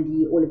you want to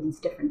be all of these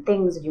different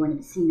things, or do you want to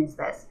be seen as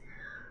this?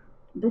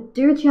 But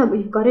do what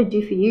you've got to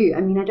do for you.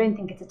 I mean, I don't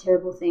think it's a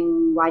terrible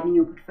thing widening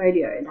your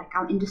portfolio. Like,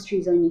 our industry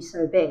is only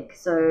so big,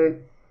 so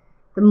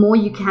the more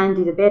you can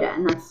do, the better.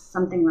 And that's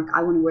something like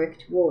I want to work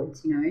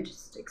towards, you know,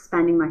 just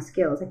expanding my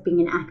skills. Like, being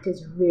an actor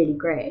is really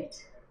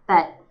great,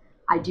 but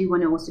I do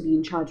want to also be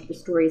in charge of the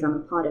stories I'm a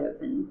part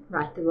of and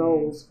write the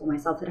roles for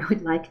myself that I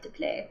would like to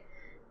play,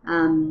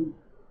 and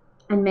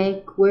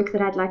make work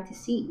that I'd like to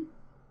see.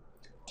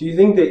 Do you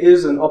think there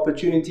is an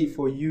opportunity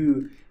for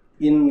you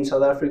in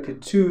South Africa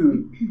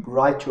to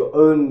write your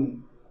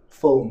own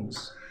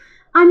films?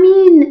 I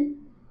mean,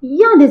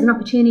 yeah, there's an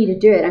opportunity to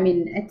do it. I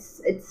mean,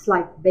 it's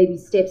like baby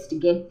steps to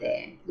get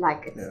there.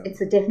 Like, it's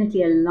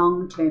definitely a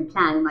long-term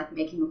plan, like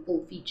making a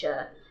full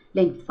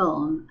feature-length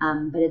film.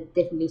 But it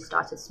definitely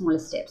starts with smaller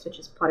steps, which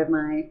is part of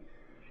my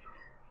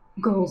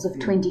goals of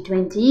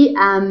 2020.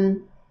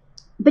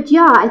 But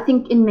yeah, I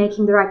think in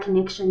making the right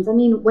connections, I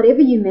mean,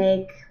 whatever you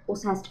make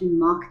also has to be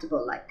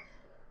marketable, like,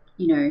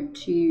 you know,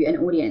 to an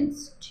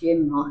audience, to a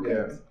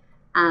market.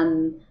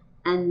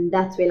 And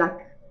that's where,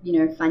 like, you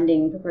know,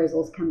 funding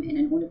proposals come in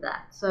and all of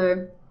that.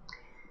 So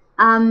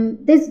there are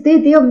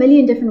a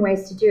million different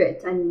ways to do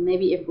it, and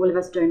maybe if all of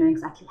us don't know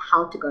exactly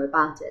how to go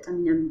about it. I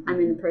mean, I'm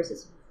in the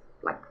process of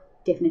like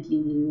definitely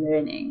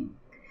learning.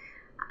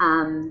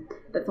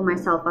 But for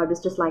myself, I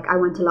was just like, I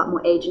want a lot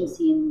more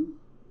agency in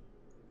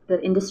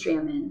the industry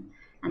I'm in,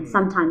 and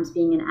sometimes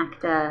being an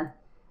actor,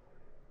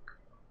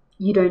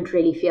 you don't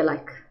really feel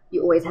like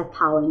you always have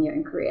power in your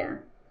own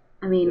career.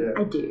 I mean, Yeah.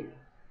 I do,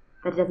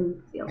 but it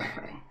doesn't feel that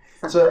way.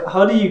 So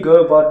how do you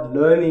go about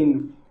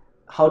learning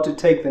how to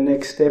take the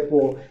next step,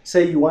 or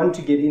say you want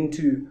to get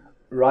into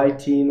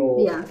writing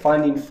or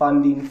finding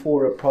funding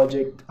for a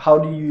project? How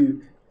do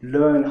you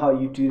learn how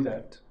you do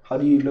that? How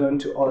do you learn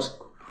to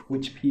ask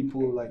which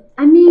people, like?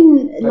 I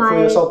mean, like for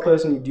yourself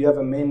personally, do you have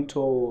a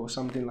mentor or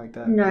something like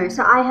that? No,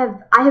 so I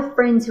have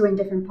friends who are in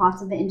different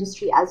parts of the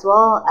industry as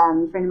well.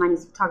 A friend of mine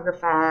is a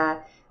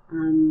photographer,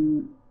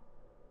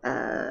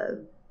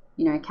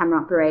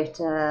 camera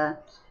operator.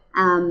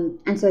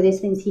 And so there's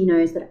things he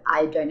knows that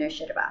I don't know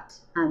shit about.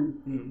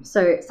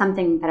 So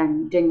something that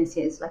I'm doing this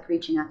year is like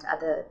reaching out to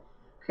other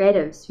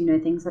creatives who know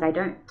things that I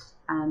don't,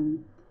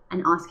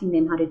 and asking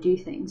them how to do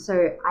things.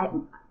 So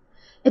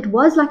it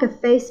was like a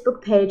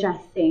Facebook page, I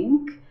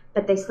think,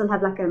 but they still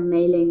have like a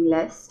mailing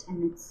list,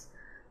 and it's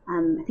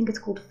I think it's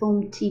called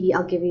Film TV.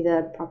 I'll give you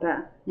the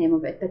proper name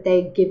of it, but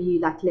they give you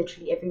like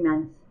literally every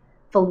month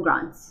film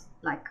grants,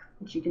 like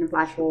which you can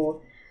apply for.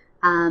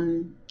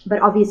 But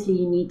obviously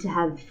you need to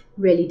have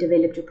really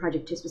developed your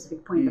project to a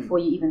specific point before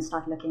you even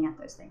start looking at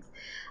those things.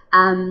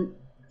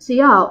 So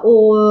yeah,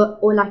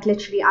 or like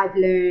literally I've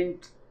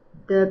learned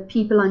the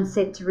people on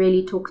set to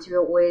really talk to are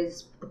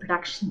always the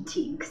production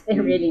team, because they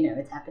really know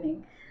what's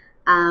happening.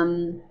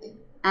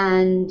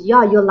 And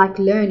yeah, you'll like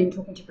learn in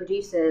talking to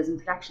producers and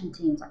production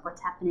teams, like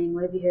what's happening,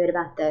 what have you heard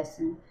about this,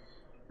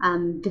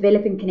 and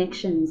developing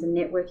connections and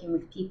networking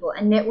with people.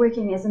 And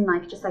networking isn't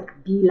like just like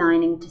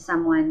beelining to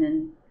someone,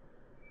 and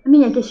I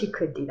mean, I guess you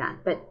could do that,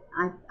 but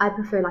I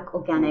prefer like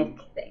organic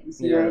things,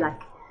 you know,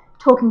 like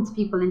talking to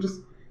people and just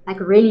like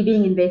really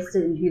being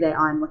invested in who they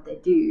are and what they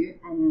do,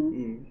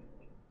 and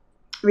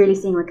really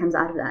seeing what comes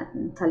out of that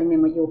and telling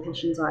them what your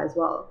passions are as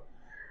well.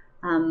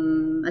 A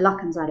lot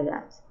comes out of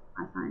that,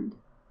 I find.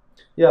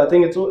 Yeah, I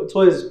think it's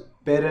always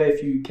better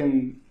if you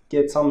can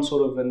get some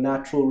sort of a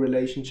natural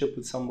relationship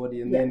with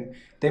somebody, and then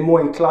they're more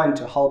inclined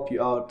to help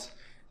you out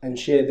and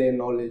share their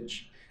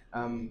knowledge.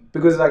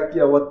 Because like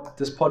what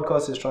this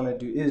podcast is trying to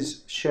do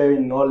is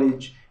sharing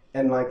knowledge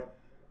and like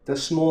the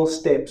small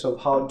steps of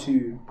how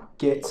to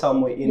get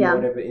somewhere in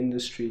whatever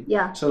industry.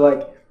 So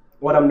like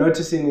what I'm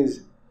noticing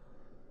is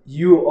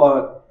you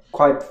are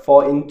quite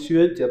far into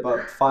it,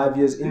 about 5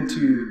 years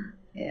into.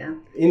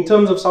 In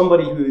terms of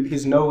somebody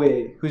who's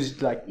nowhere,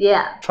 who's like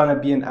trying to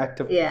be an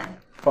actor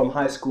from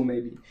high school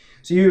maybe.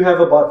 So you have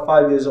about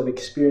 5 years of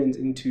experience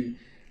into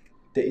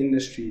the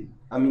industry.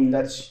 I mean,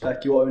 that's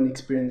like your own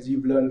experience.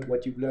 You've learned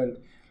what you've learned.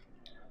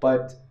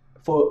 But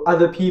for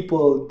other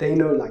people, they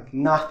know like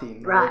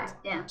nothing. Right.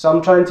 Yeah. So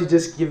I'm trying to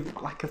just give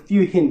like a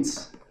few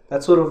hints.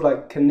 That sort of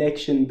like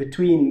connection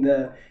between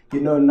the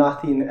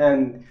nothing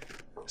and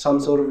some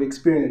sort of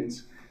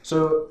experience.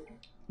 So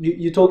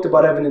you talked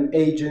about having an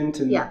agent,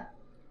 and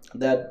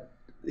that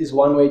is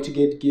one way to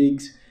get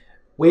gigs.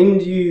 When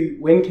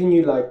can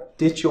you like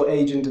ditch your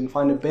agent and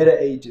find a better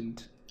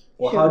agent?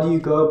 Or how do you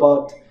go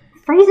about...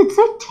 Phrase it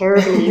so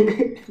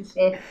terribly.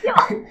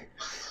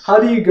 How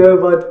do you go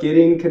about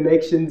getting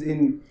connections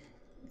in,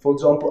 for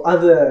example,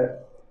 other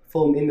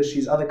film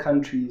industries, other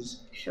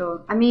countries?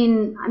 Sure. I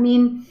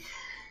mean,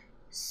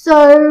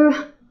 so,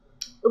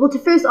 well, to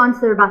first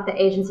answer about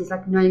the agencies,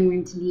 like knowing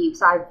when to leave.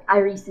 So I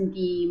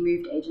recently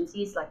moved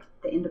agencies, like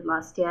the end of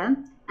last year.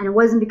 And it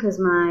wasn't because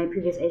my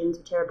previous agents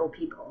were terrible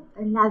people.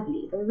 They're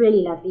lovely. They're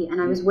really lovely.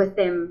 And I was with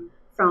them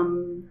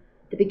from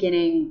the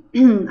beginning,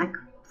 like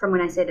from when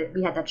I said it,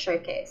 we had that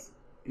showcase.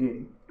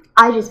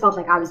 I just felt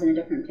like I was in a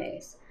different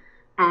place.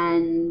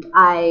 And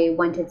I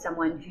wanted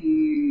someone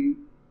who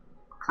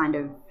kind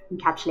of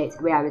encapsulated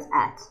where I was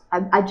at.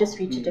 I just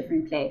reached a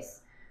different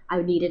place.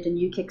 I needed a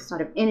new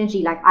kickstart of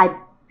energy. Like I'd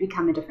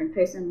become a different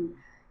person.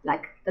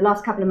 Like the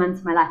last couple of months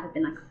of my life have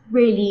been like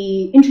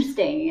really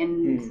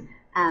interesting,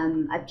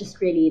 and I've just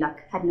really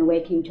like had an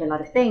awakening to a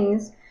lot of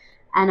things,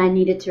 and I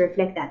needed to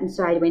reflect that. And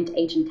so I went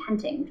agent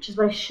hunting, which is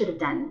what I should have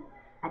done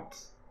at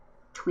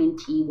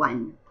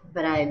 21,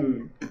 but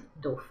I'm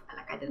doof.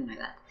 Like I didn't know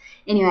that.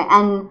 Anyway,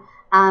 and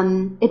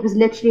it was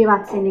literally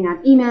about sending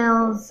out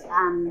emails,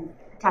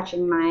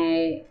 attaching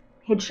my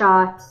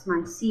headshots, my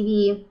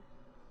CV.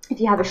 If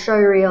you have a show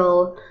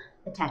reel,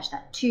 attach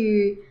that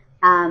too,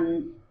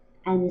 and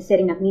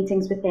setting up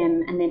meetings with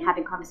them, and then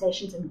having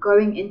conversations and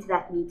going into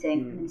that meeting.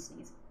 I'm gonna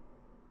sneeze.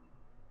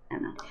 I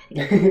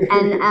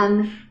don't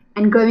know.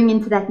 And going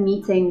into that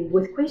meeting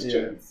with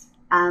questions.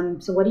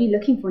 So what are you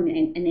looking for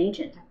in an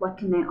agent? Like, what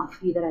can they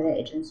offer you that other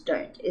agents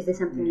don't? Is there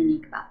something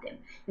unique about them?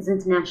 Is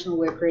international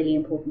work really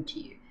important to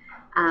you?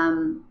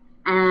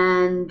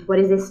 And what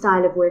is their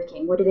style of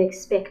working? What do they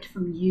expect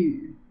from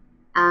you?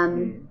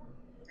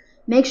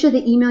 Make sure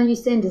the email you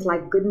send is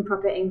like good and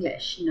proper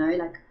English,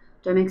 like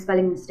don't make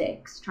spelling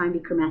mistakes. Try and be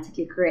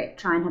grammatically correct.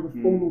 Try and have a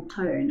formal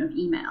tone of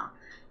email.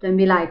 Don't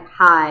be like,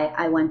 hi,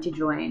 I want to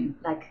join.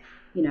 Like,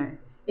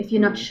 if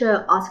you're not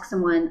sure, ask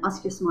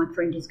your smart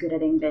friend who's good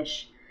at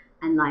English,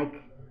 and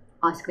like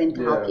ask them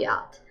to help you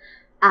out.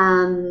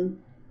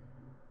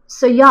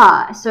 So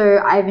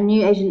I have a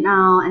new agent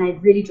now, and I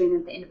really joined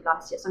them at the end of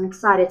last year. So I'm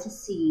excited to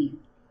see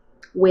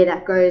where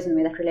that goes and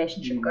where that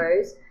relationship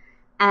goes.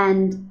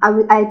 And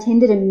I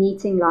attended a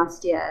meeting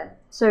last year.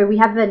 So we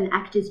have an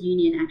actors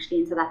union actually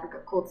in South Africa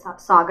called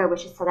SAGA,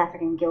 which is South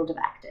African Guild of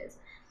Actors.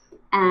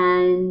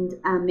 And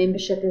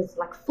membership is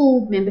like,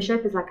 full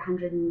membership is like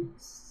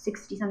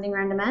 160 something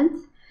rand a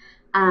month.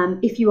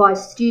 If you are a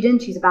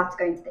student who's about to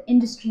go into the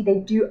industry, they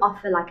do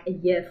offer like a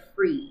year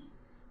free,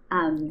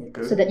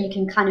 so that you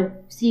can kind of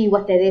see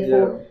what they're there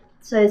for.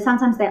 So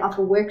sometimes they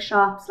offer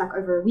workshops like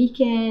over a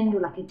weekend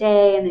or like a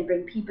day, and they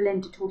bring people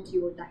in to talk to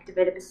you or like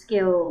develop a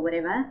skill or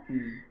whatever.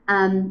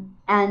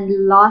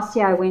 And last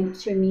year I went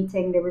to a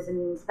meeting. There was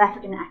a South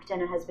African actor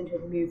and her husband who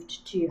had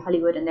moved to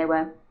Hollywood, and they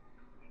were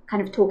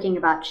kind of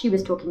she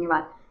was talking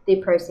about their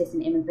process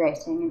in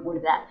immigrating and all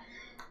of that.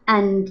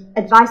 And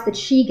advice that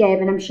she gave,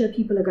 and I'm sure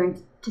people are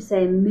going to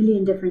say a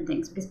million different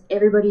things because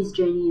everybody's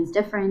journey is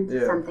different.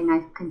 It's something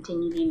I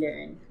continually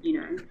learn, you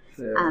know.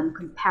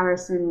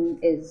 Comparison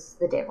is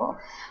the devil.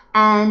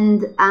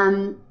 And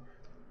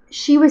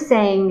she was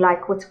saying,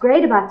 like, what's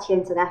great about here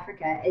in South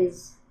Africa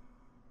is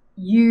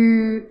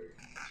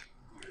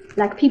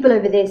people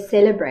over there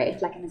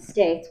celebrate, like in the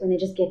States, when they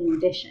just get an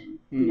audition,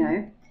 you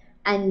know.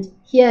 And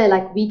here,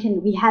 like,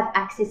 we have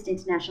access to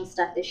international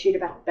stuff. They shoot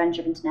about a bunch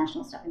of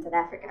international stuff in South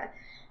Africa.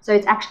 So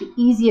it's actually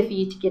easier for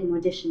you to get an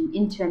audition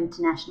into an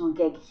international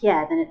gig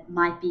here than it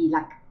might be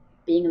like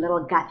being a little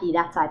guppy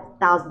that side,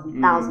 thousands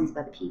and thousands of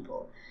other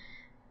people.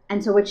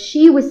 And so what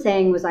she was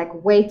saying was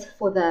like, wait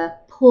for the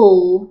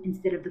pull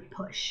instead of the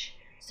push.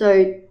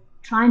 So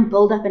try and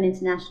build up an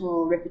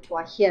international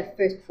repertoire here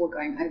first before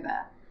going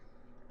over.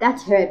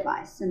 That's her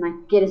advice. And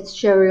like get a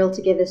showreel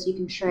together so you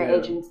can show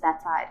agents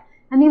that side.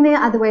 I mean, there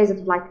are other ways of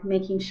like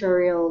making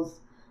showreels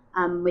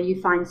where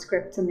you find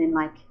scripts and then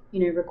like, you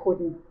know,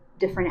 recording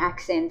different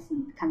accents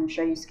and kind of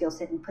show you skill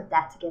set and put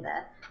that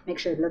together. Make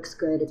sure it looks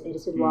good, it's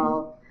edited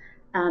well.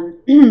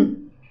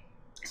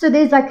 So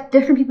there's like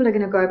different people are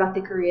going to go about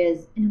their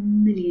careers in a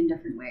million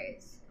different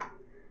ways.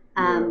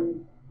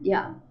 And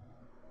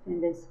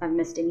if I've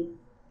missed anything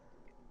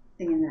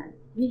in that.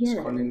 It's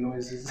funny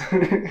noises.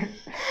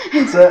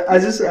 So I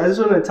just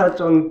want to touch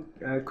on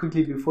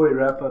quickly before we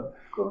wrap up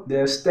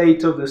the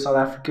state of the South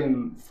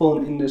African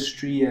film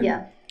industry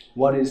and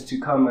what is to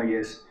come, I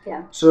guess.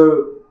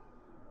 So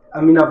I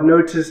mean, I've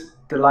noticed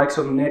the likes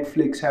of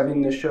Netflix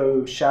having the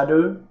show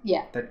Shadow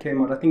that came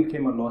out. I think it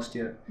came out last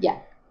year.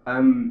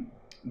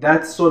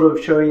 That's sort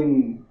of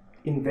showing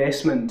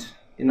investment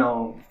in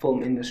our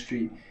film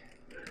industry.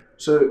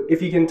 So if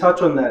you can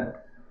touch on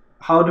that,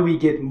 how do we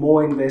get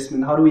more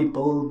investment? How do we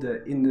build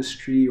the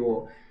industry,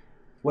 or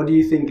what do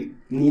you think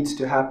needs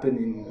to happen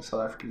in the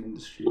South African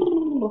industry?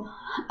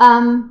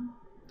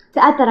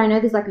 To add that, I know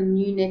there's like a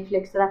new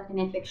South African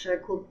Netflix show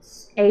called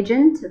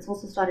Agent. It's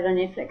also started on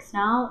Netflix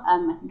now.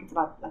 I think it's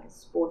about like a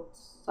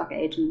sports soccer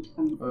agent.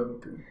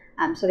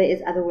 So there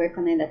is other work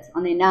on there that's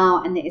on there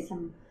now, and there is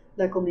some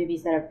local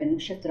movies that have been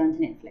shifted onto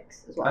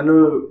Netflix as well. I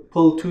know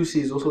Paul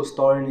Tusi is also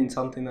starring in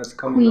something that's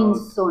coming out.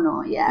 Queen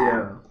Sono,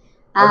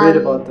 I read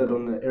about that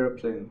on the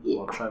airplane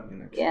while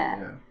traveling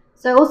actually.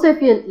 So also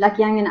if you're like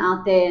young and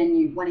out there and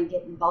you want to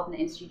get involved in the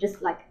industry,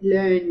 just like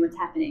learn what's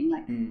happening,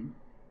 like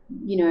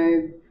you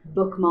know,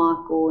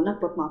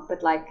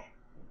 but like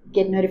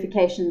get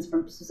notifications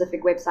from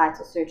specific websites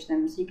or search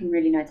them so you can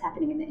really know what's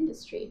happening in the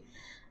industry.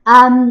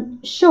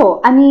 Sure.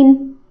 I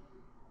mean,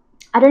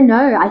 I don't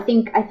know. I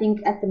think at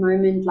the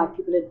moment, like,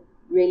 people are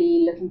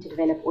really looking to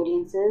develop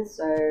audiences.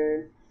 So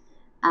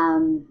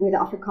where the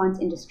Afrikaans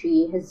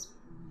industry has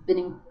been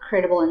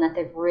incredible in that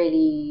they've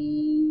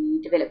really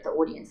developed the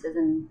audiences,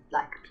 and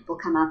like people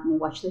come out and they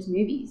watch those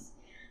movies.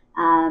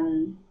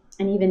 And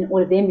even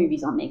all of their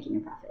movies are making a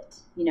profit,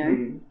 you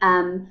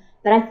know.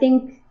 But I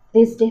think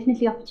there's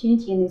definitely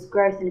opportunity and there's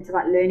growth, and it's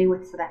about learning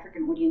what the South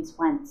African audience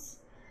wants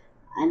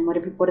and what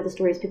are the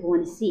stories people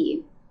want to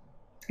see.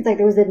 It's like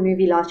there was that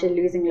movie last year,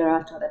 Losing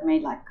Lerato, that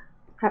made like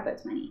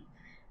craploads money.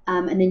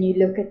 And then you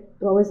look at,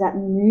 what was that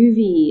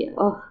movie?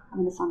 Oh, I'm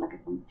going to sound like a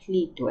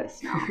complete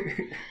worse now.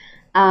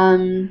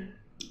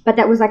 But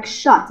that was like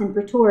shot in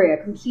Pretoria,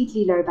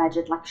 completely low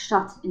budget, like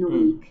shot in a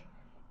week,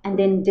 and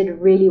then did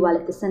really well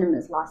at the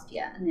cinemas last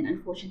year. And then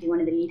unfortunately one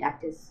of the lead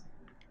actors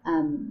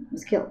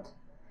was killed.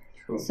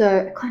 So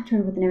I can't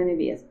remember what the name of the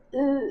movie is.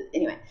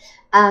 Anyway,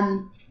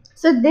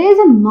 so there's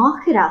a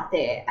market out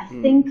there. I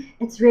think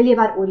it's really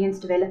about audience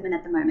development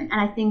at the moment. And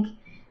I think,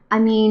 I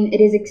mean,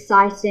 it is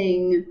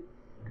exciting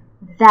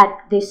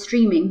that they're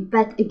streaming,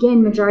 but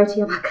again, majority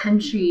of our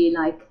country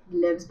like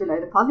lives below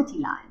the poverty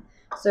line.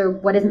 So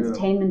what does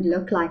entertainment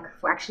look like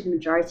for actually the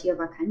majority of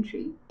our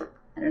country?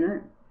 I don't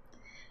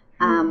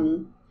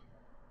know.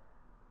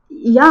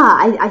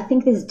 I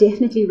think there's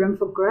definitely room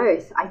for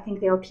growth. I think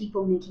there are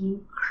people making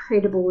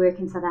incredible work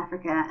in South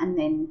Africa and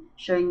then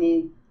showing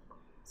their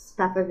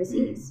stuff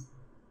overseas.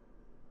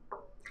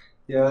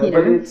 But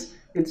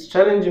it's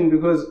challenging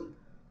because,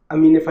 I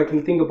mean, if I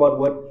can think about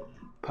what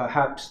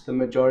perhaps the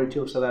majority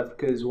of South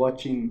Africa is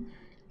watching,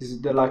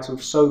 is the likes of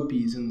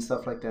soapies and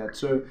stuff like that.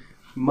 So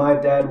my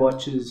dad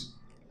watches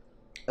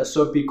a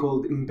soapy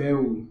called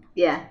Mbeu.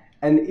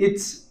 And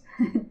it's,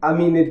 I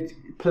mean, it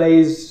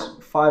plays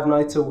 5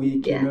 nights a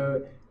week, you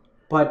know,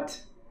 but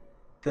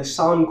the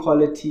sound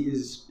quality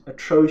is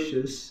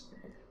atrocious,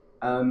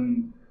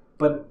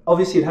 but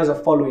obviously it has a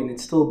following,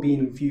 it's still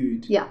being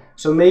viewed. Yeah.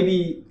 So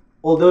maybe,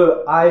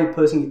 although I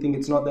personally think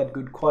it's not that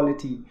good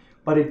quality,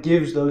 but it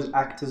gives those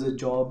actors a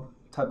job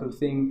type of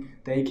thing.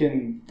 They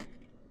can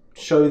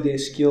show their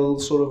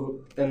skills sort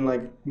of and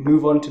like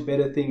move on to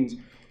better things.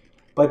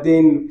 But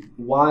then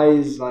why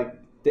is like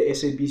the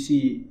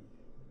SABC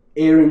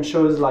airing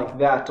shows like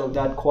that of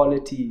that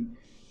quality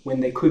when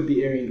they could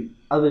be airing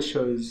other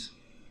shows?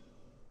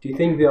 Do you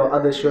think there are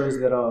other shows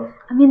that are?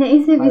 I mean, the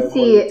higher SABC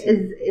quality?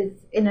 is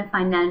in a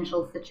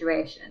financial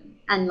situation,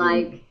 and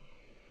like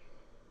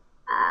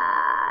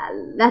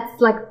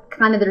that's like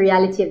kind of the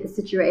reality of the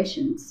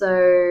situation.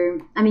 So,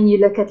 I mean, you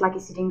look at like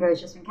Isidingo has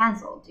just been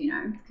cancelled, you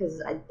know,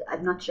 because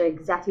I'm not sure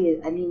exactly.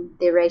 I mean,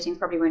 their ratings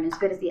probably weren't as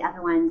good as the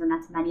other ones, and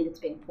that's money that's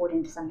being poured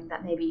into something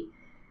that maybe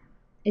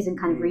isn't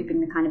kind of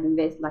reaping the kind of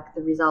like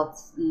the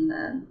results and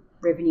the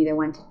revenue they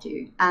wanted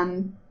to.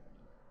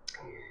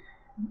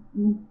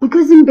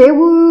 Because in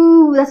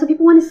Bewu, that's what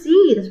people want to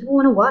see. That's what people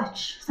want to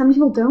watch. Some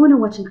people don't want to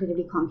watch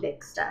incredibly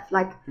complex stuff.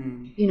 Like,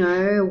 you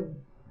know,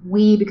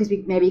 because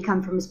we maybe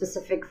come from a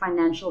specific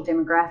financial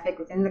demographic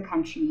within the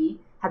country,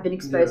 have been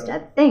exposed to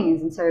other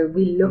things. And so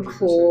we look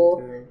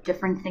for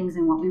different things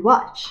in what we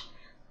watch.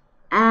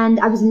 And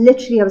I was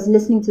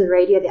listening to the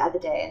radio the other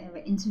day, and they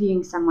were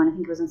interviewing someone, I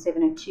think it was on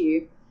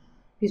 702,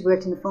 who's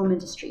worked in the film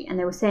industry. And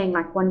they were saying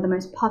like one of the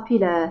most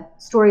popular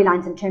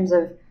storylines in terms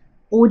of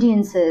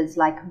audiences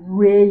like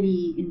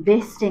really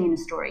investing in a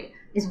story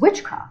is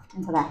witchcraft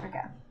in South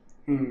Africa,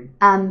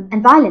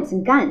 and violence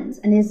and guns.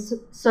 And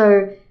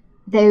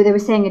they were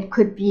saying it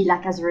could be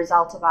like as a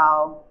result of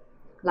our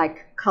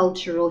like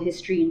cultural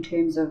history in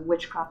terms of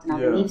witchcraft and our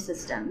belief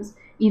systems,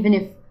 even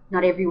if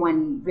not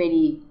everyone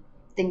really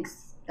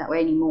thinks that way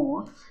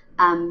anymore,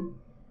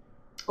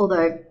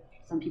 although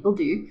some people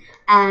do.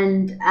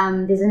 And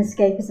there's an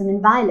escapism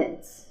in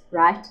violence,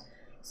 right?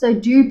 So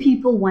do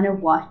people want to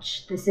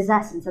watch This Is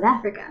Us in South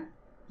Africa?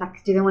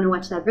 Like, do they want to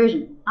watch that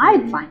version?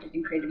 I'd find it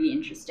incredibly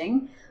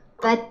interesting.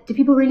 But do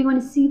people really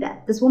want to see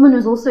that? This woman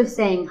was also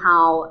saying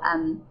how,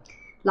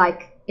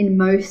 like, in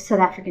most South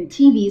African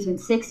TVs, when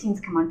sex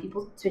scenes come on,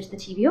 people switch the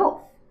TV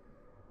off.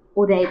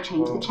 Or they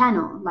change the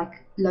channel,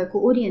 like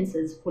local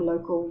audiences for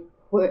local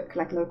work,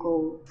 like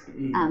local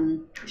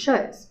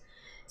shows.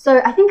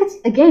 So I think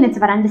it's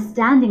about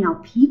understanding our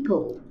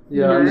people.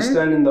 Yeah,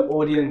 understanding the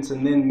audience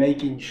and then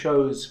making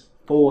shows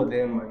for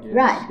them, I guess.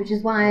 Right, which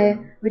is why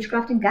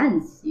witchcraft and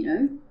guns, you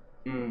know.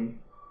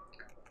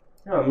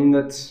 Yeah, I mean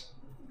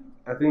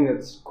I think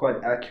that's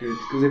quite accurate,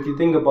 because if you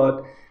think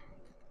about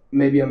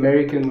maybe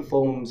American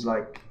films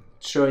like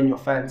showing your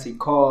fancy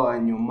car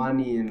and your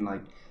money and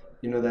like,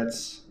 you know,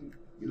 that's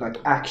like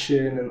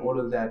action and all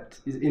of that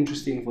is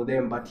interesting for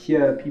them, but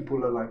here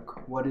people are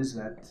like, what is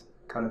that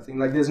kind of thing?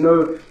 Like there's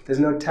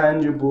no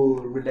tangible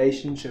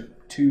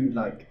relationship to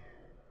like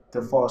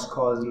the fast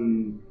cars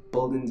and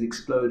buildings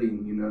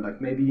exploding, you know,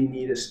 like maybe you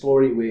need a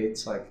story where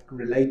it's like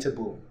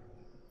relatable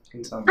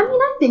in some way. I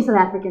mean, I think South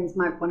Africans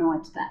might want to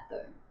watch that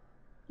though,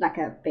 like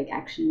a big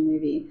action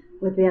movie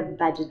where we have a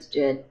budget to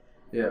do it.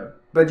 Yeah,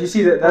 but you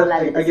see that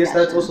I guess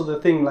that's also the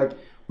thing, like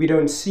we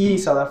don't see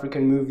South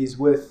African movies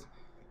with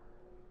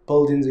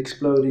buildings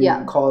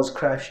exploding, cars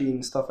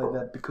crashing, stuff like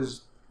that,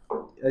 because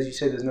as you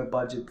say, there's no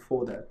budget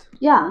for that.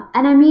 Yeah,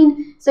 and I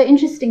mean, so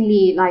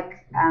interestingly,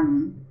 like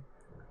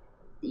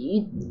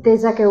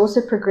there's like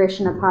also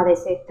progression of how they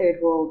say third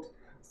world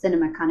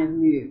cinema kind of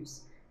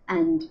moves,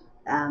 and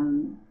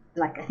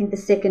like I think the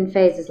second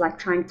phase is like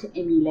trying to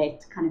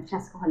emulate kind of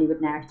classical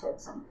Hollywood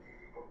narratives and,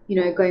 you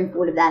know, going for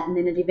all of that, and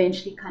then it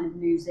eventually kind of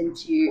moves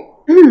into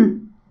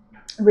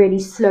really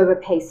slower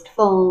paced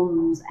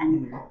films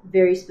and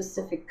very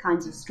specific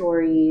kinds of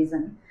stories,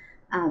 and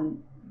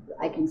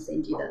I can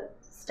send you the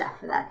stuff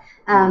for that.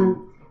 And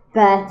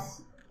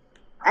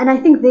I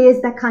think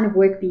there's that kind of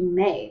work being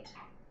made,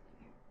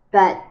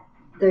 but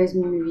those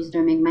movies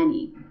don't make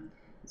money.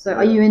 So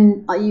are you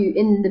in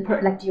the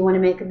like, do you want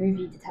to make a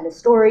movie to tell a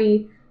story?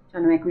 Do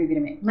you want to make a movie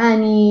to make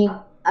money?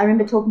 I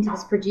remember talking to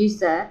this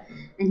producer,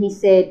 and he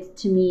said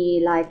to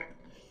me, like,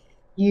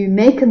 you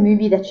make a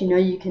movie that you know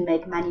you can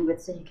make money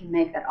with, so you can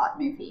make that art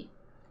movie,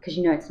 because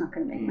you know it's not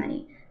going to make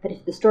money. But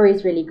if the story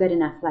is really good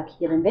enough, like,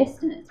 you'll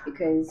invest in it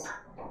because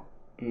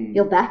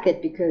you'll back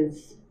it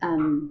because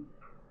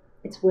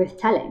it's worth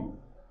telling.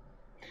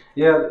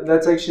 Yeah,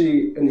 that's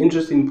actually an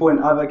interesting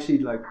point. I've actually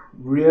like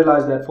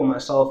realized that for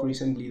myself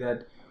recently,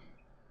 that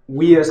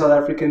we as South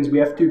Africans, we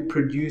have to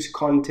produce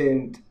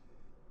content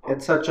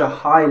at such a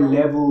high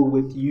level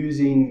with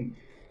using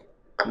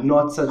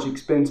not such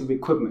expensive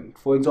equipment.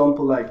 For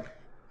example, like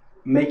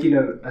making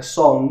a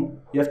song,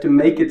 you have to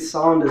make it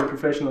sound as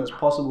professional as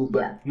possible,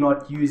 but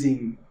not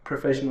using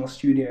professional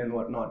studio and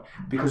whatnot,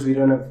 because we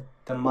don't have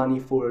the money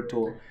for it,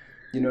 or,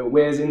 you know,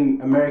 whereas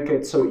in America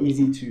it's so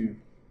easy to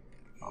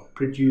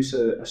produce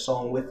a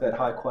song with that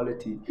high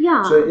quality.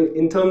 Yeah. So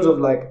in terms of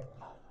like,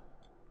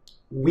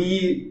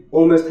 we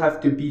almost have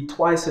to be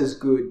twice as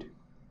good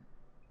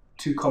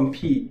to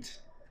compete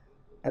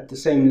at the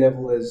same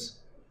level as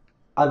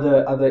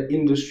other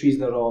industries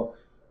that are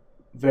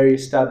very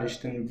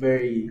established and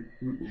very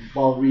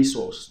well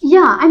resourced.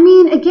 Yeah, I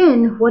mean,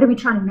 again, what are we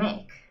trying to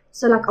make?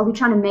 So, like, are we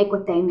trying to make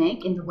what they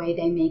make in the way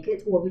they make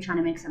it, or are we trying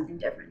to make something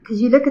different?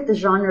 Because you look at the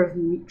genres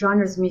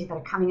of music that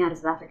are coming out of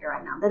South Africa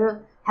right now that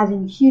are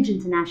having huge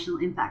international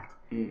impact,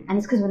 and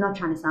it's because we're not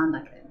trying to sound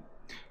like them.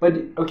 But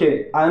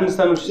okay, I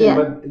understand what you're saying,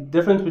 but the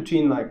difference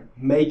between like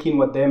making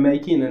what they're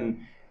making and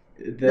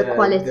the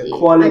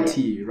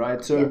quality, okay.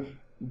 Right? So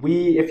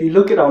if you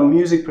look at our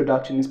music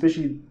production,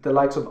 especially the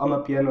likes of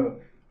Amapiano,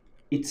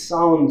 it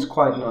sounds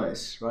quite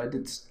nice, right?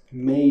 It's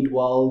made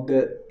well.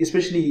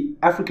 Especially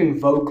African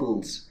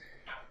vocals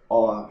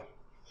are,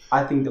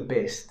 I think, the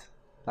best.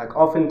 Like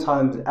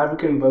oftentimes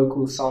African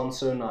vocals sound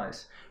so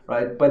nice,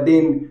 right? But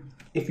then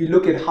if you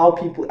look at how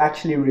people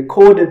actually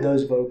recorded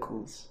those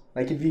vocals,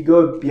 like if you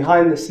go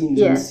behind the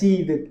scenes and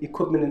see the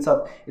equipment and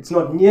stuff, it's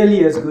not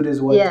nearly as good as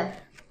what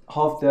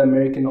half the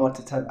American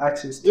artists have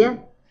access to. Yeah.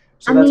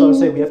 So that's what I'm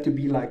saying. We have to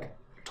be like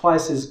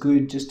twice as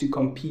good just to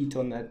compete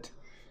on that.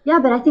 Yeah,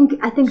 but I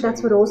think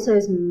that's what also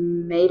has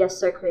made us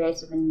so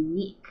creative and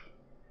unique.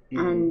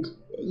 And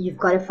you've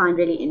got to find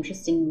really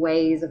interesting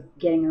ways of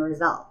getting a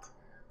result,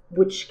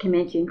 which can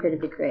make you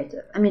incredibly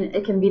creative. I mean,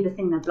 it can be the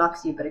thing that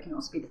blocks you, but it can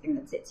also be the thing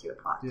that sets you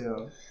apart.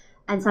 Yeah.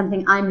 And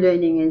something I'm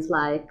learning is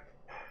like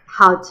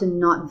how to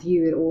not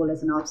view it all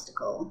as an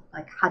obstacle.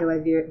 Like, how do I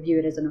view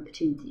it as an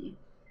opportunity?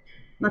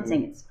 I'm not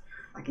saying it's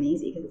fucking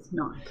easy, because it's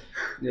not.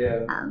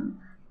 Yeah.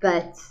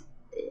 But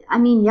I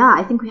mean, yeah,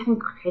 I think we have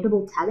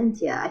incredible talent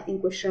here. I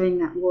think we're showing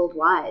that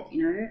worldwide,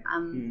 you know.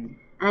 And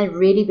I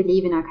really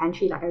believe in our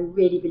country. Like, I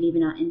really believe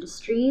in our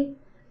industry.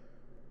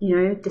 You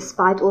know,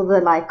 despite all the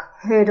like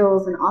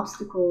hurdles and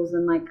obstacles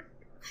and like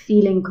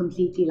feeling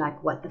completely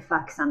like what the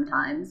fuck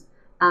sometimes.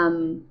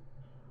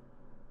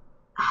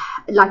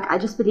 Like, I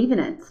just believe in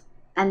it,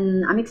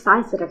 and I'm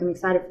excited. Like, I'm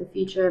excited for the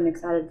future. I'm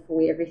excited for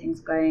where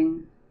everything's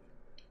going.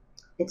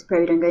 Let's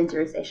pray we don't go into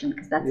recession,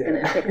 because that's going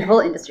to affect the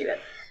whole industry.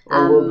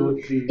 But World War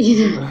III.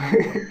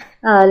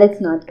 Let's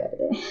not go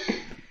there.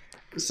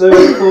 So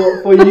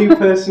for you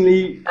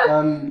personally,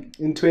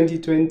 in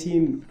 2020,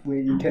 where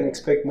you can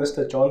expect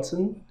Mr.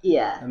 Johnson,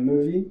 a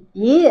movie.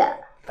 Yeah.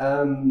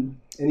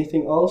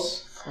 Anything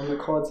else on the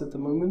cards at the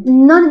moment?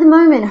 Not at the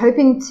moment.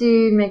 Hoping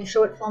to make a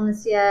short film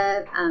this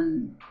year.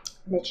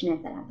 Let you know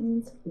if that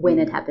happens. When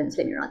it happens,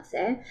 let me rather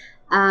say.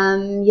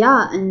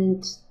 Yeah,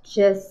 and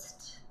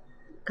just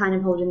kind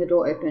of holding the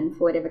door open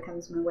for whatever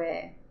comes my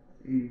way.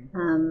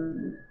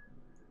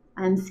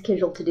 I'm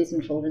scheduled to do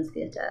some children's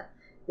theatre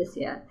this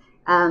year.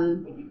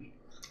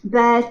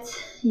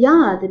 But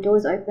yeah, the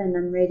door's open.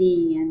 I'm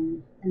ready,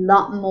 and a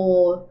lot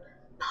more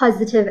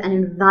positive and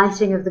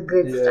inviting of the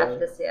good stuff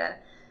this year.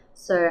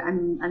 So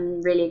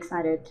I'm really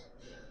excited.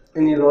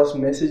 Any last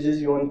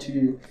messages you want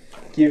to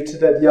give to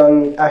that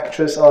young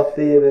actress out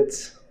there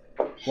that's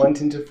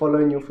wanting to follow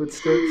in your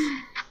footsteps?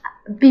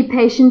 Be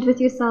patient with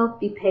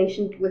yourself. Be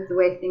patient with the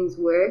way things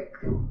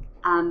work.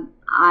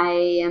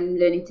 I am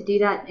learning to do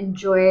that.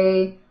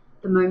 Enjoy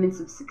the moments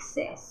of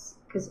success,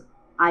 because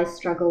I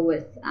struggle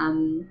with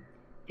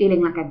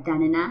feeling like I've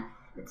done enough.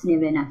 It's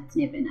never enough. It's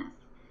never enough,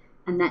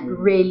 and that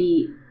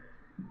really,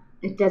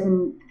 it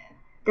doesn't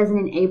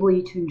enable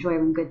you to enjoy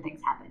when good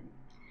things happen.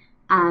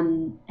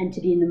 And to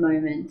be in the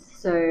moment.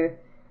 So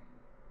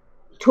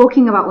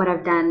talking about what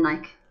I've done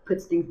like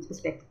puts things into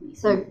perspective for me.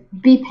 So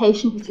be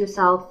patient with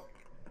yourself,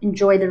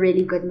 enjoy the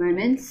really good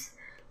moments,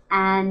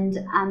 and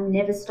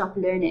never stop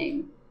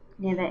learning.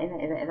 Never,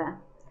 ever, ever, ever.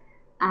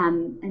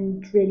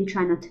 And really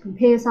try not to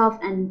compare yourself,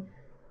 and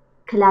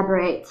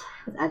collaborate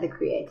with other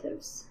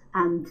creatives.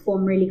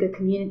 Form really good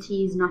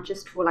communities, not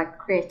just for like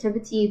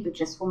creativity, but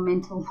just for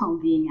mental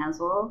well-being as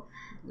well.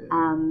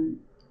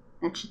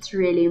 That shit's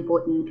really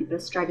important. People are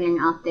struggling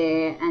out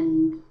there,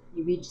 and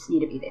we just need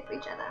to be there for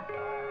each other.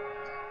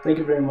 Thank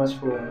you very much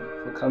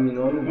for coming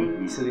on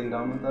and sitting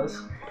down with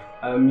us.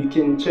 You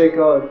can check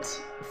out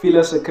Feel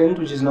a Second,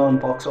 which is now on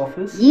Box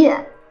Office.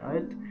 Yeah.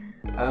 Right?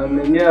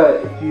 And yeah,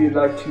 if you'd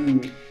like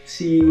to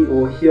see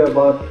or hear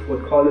about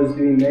what CARLA is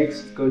doing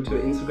next, go to her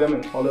Instagram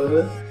and follow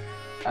her.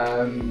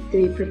 Do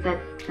you put that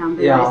down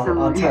below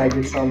somewhere? I'll tag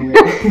it somewhere.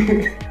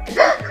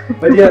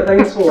 But yeah,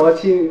 thanks for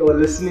watching or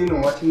listening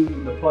or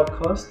watching the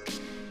podcast.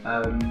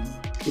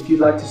 If you'd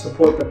like to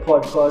support the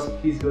podcast,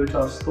 please go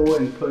to our store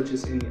and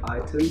purchase any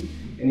item.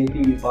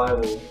 Anything you buy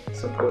will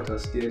support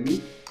us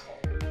dearly.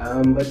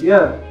 But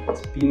yeah,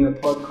 it's been the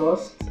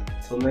podcast.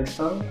 Till next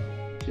time,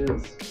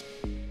 cheers.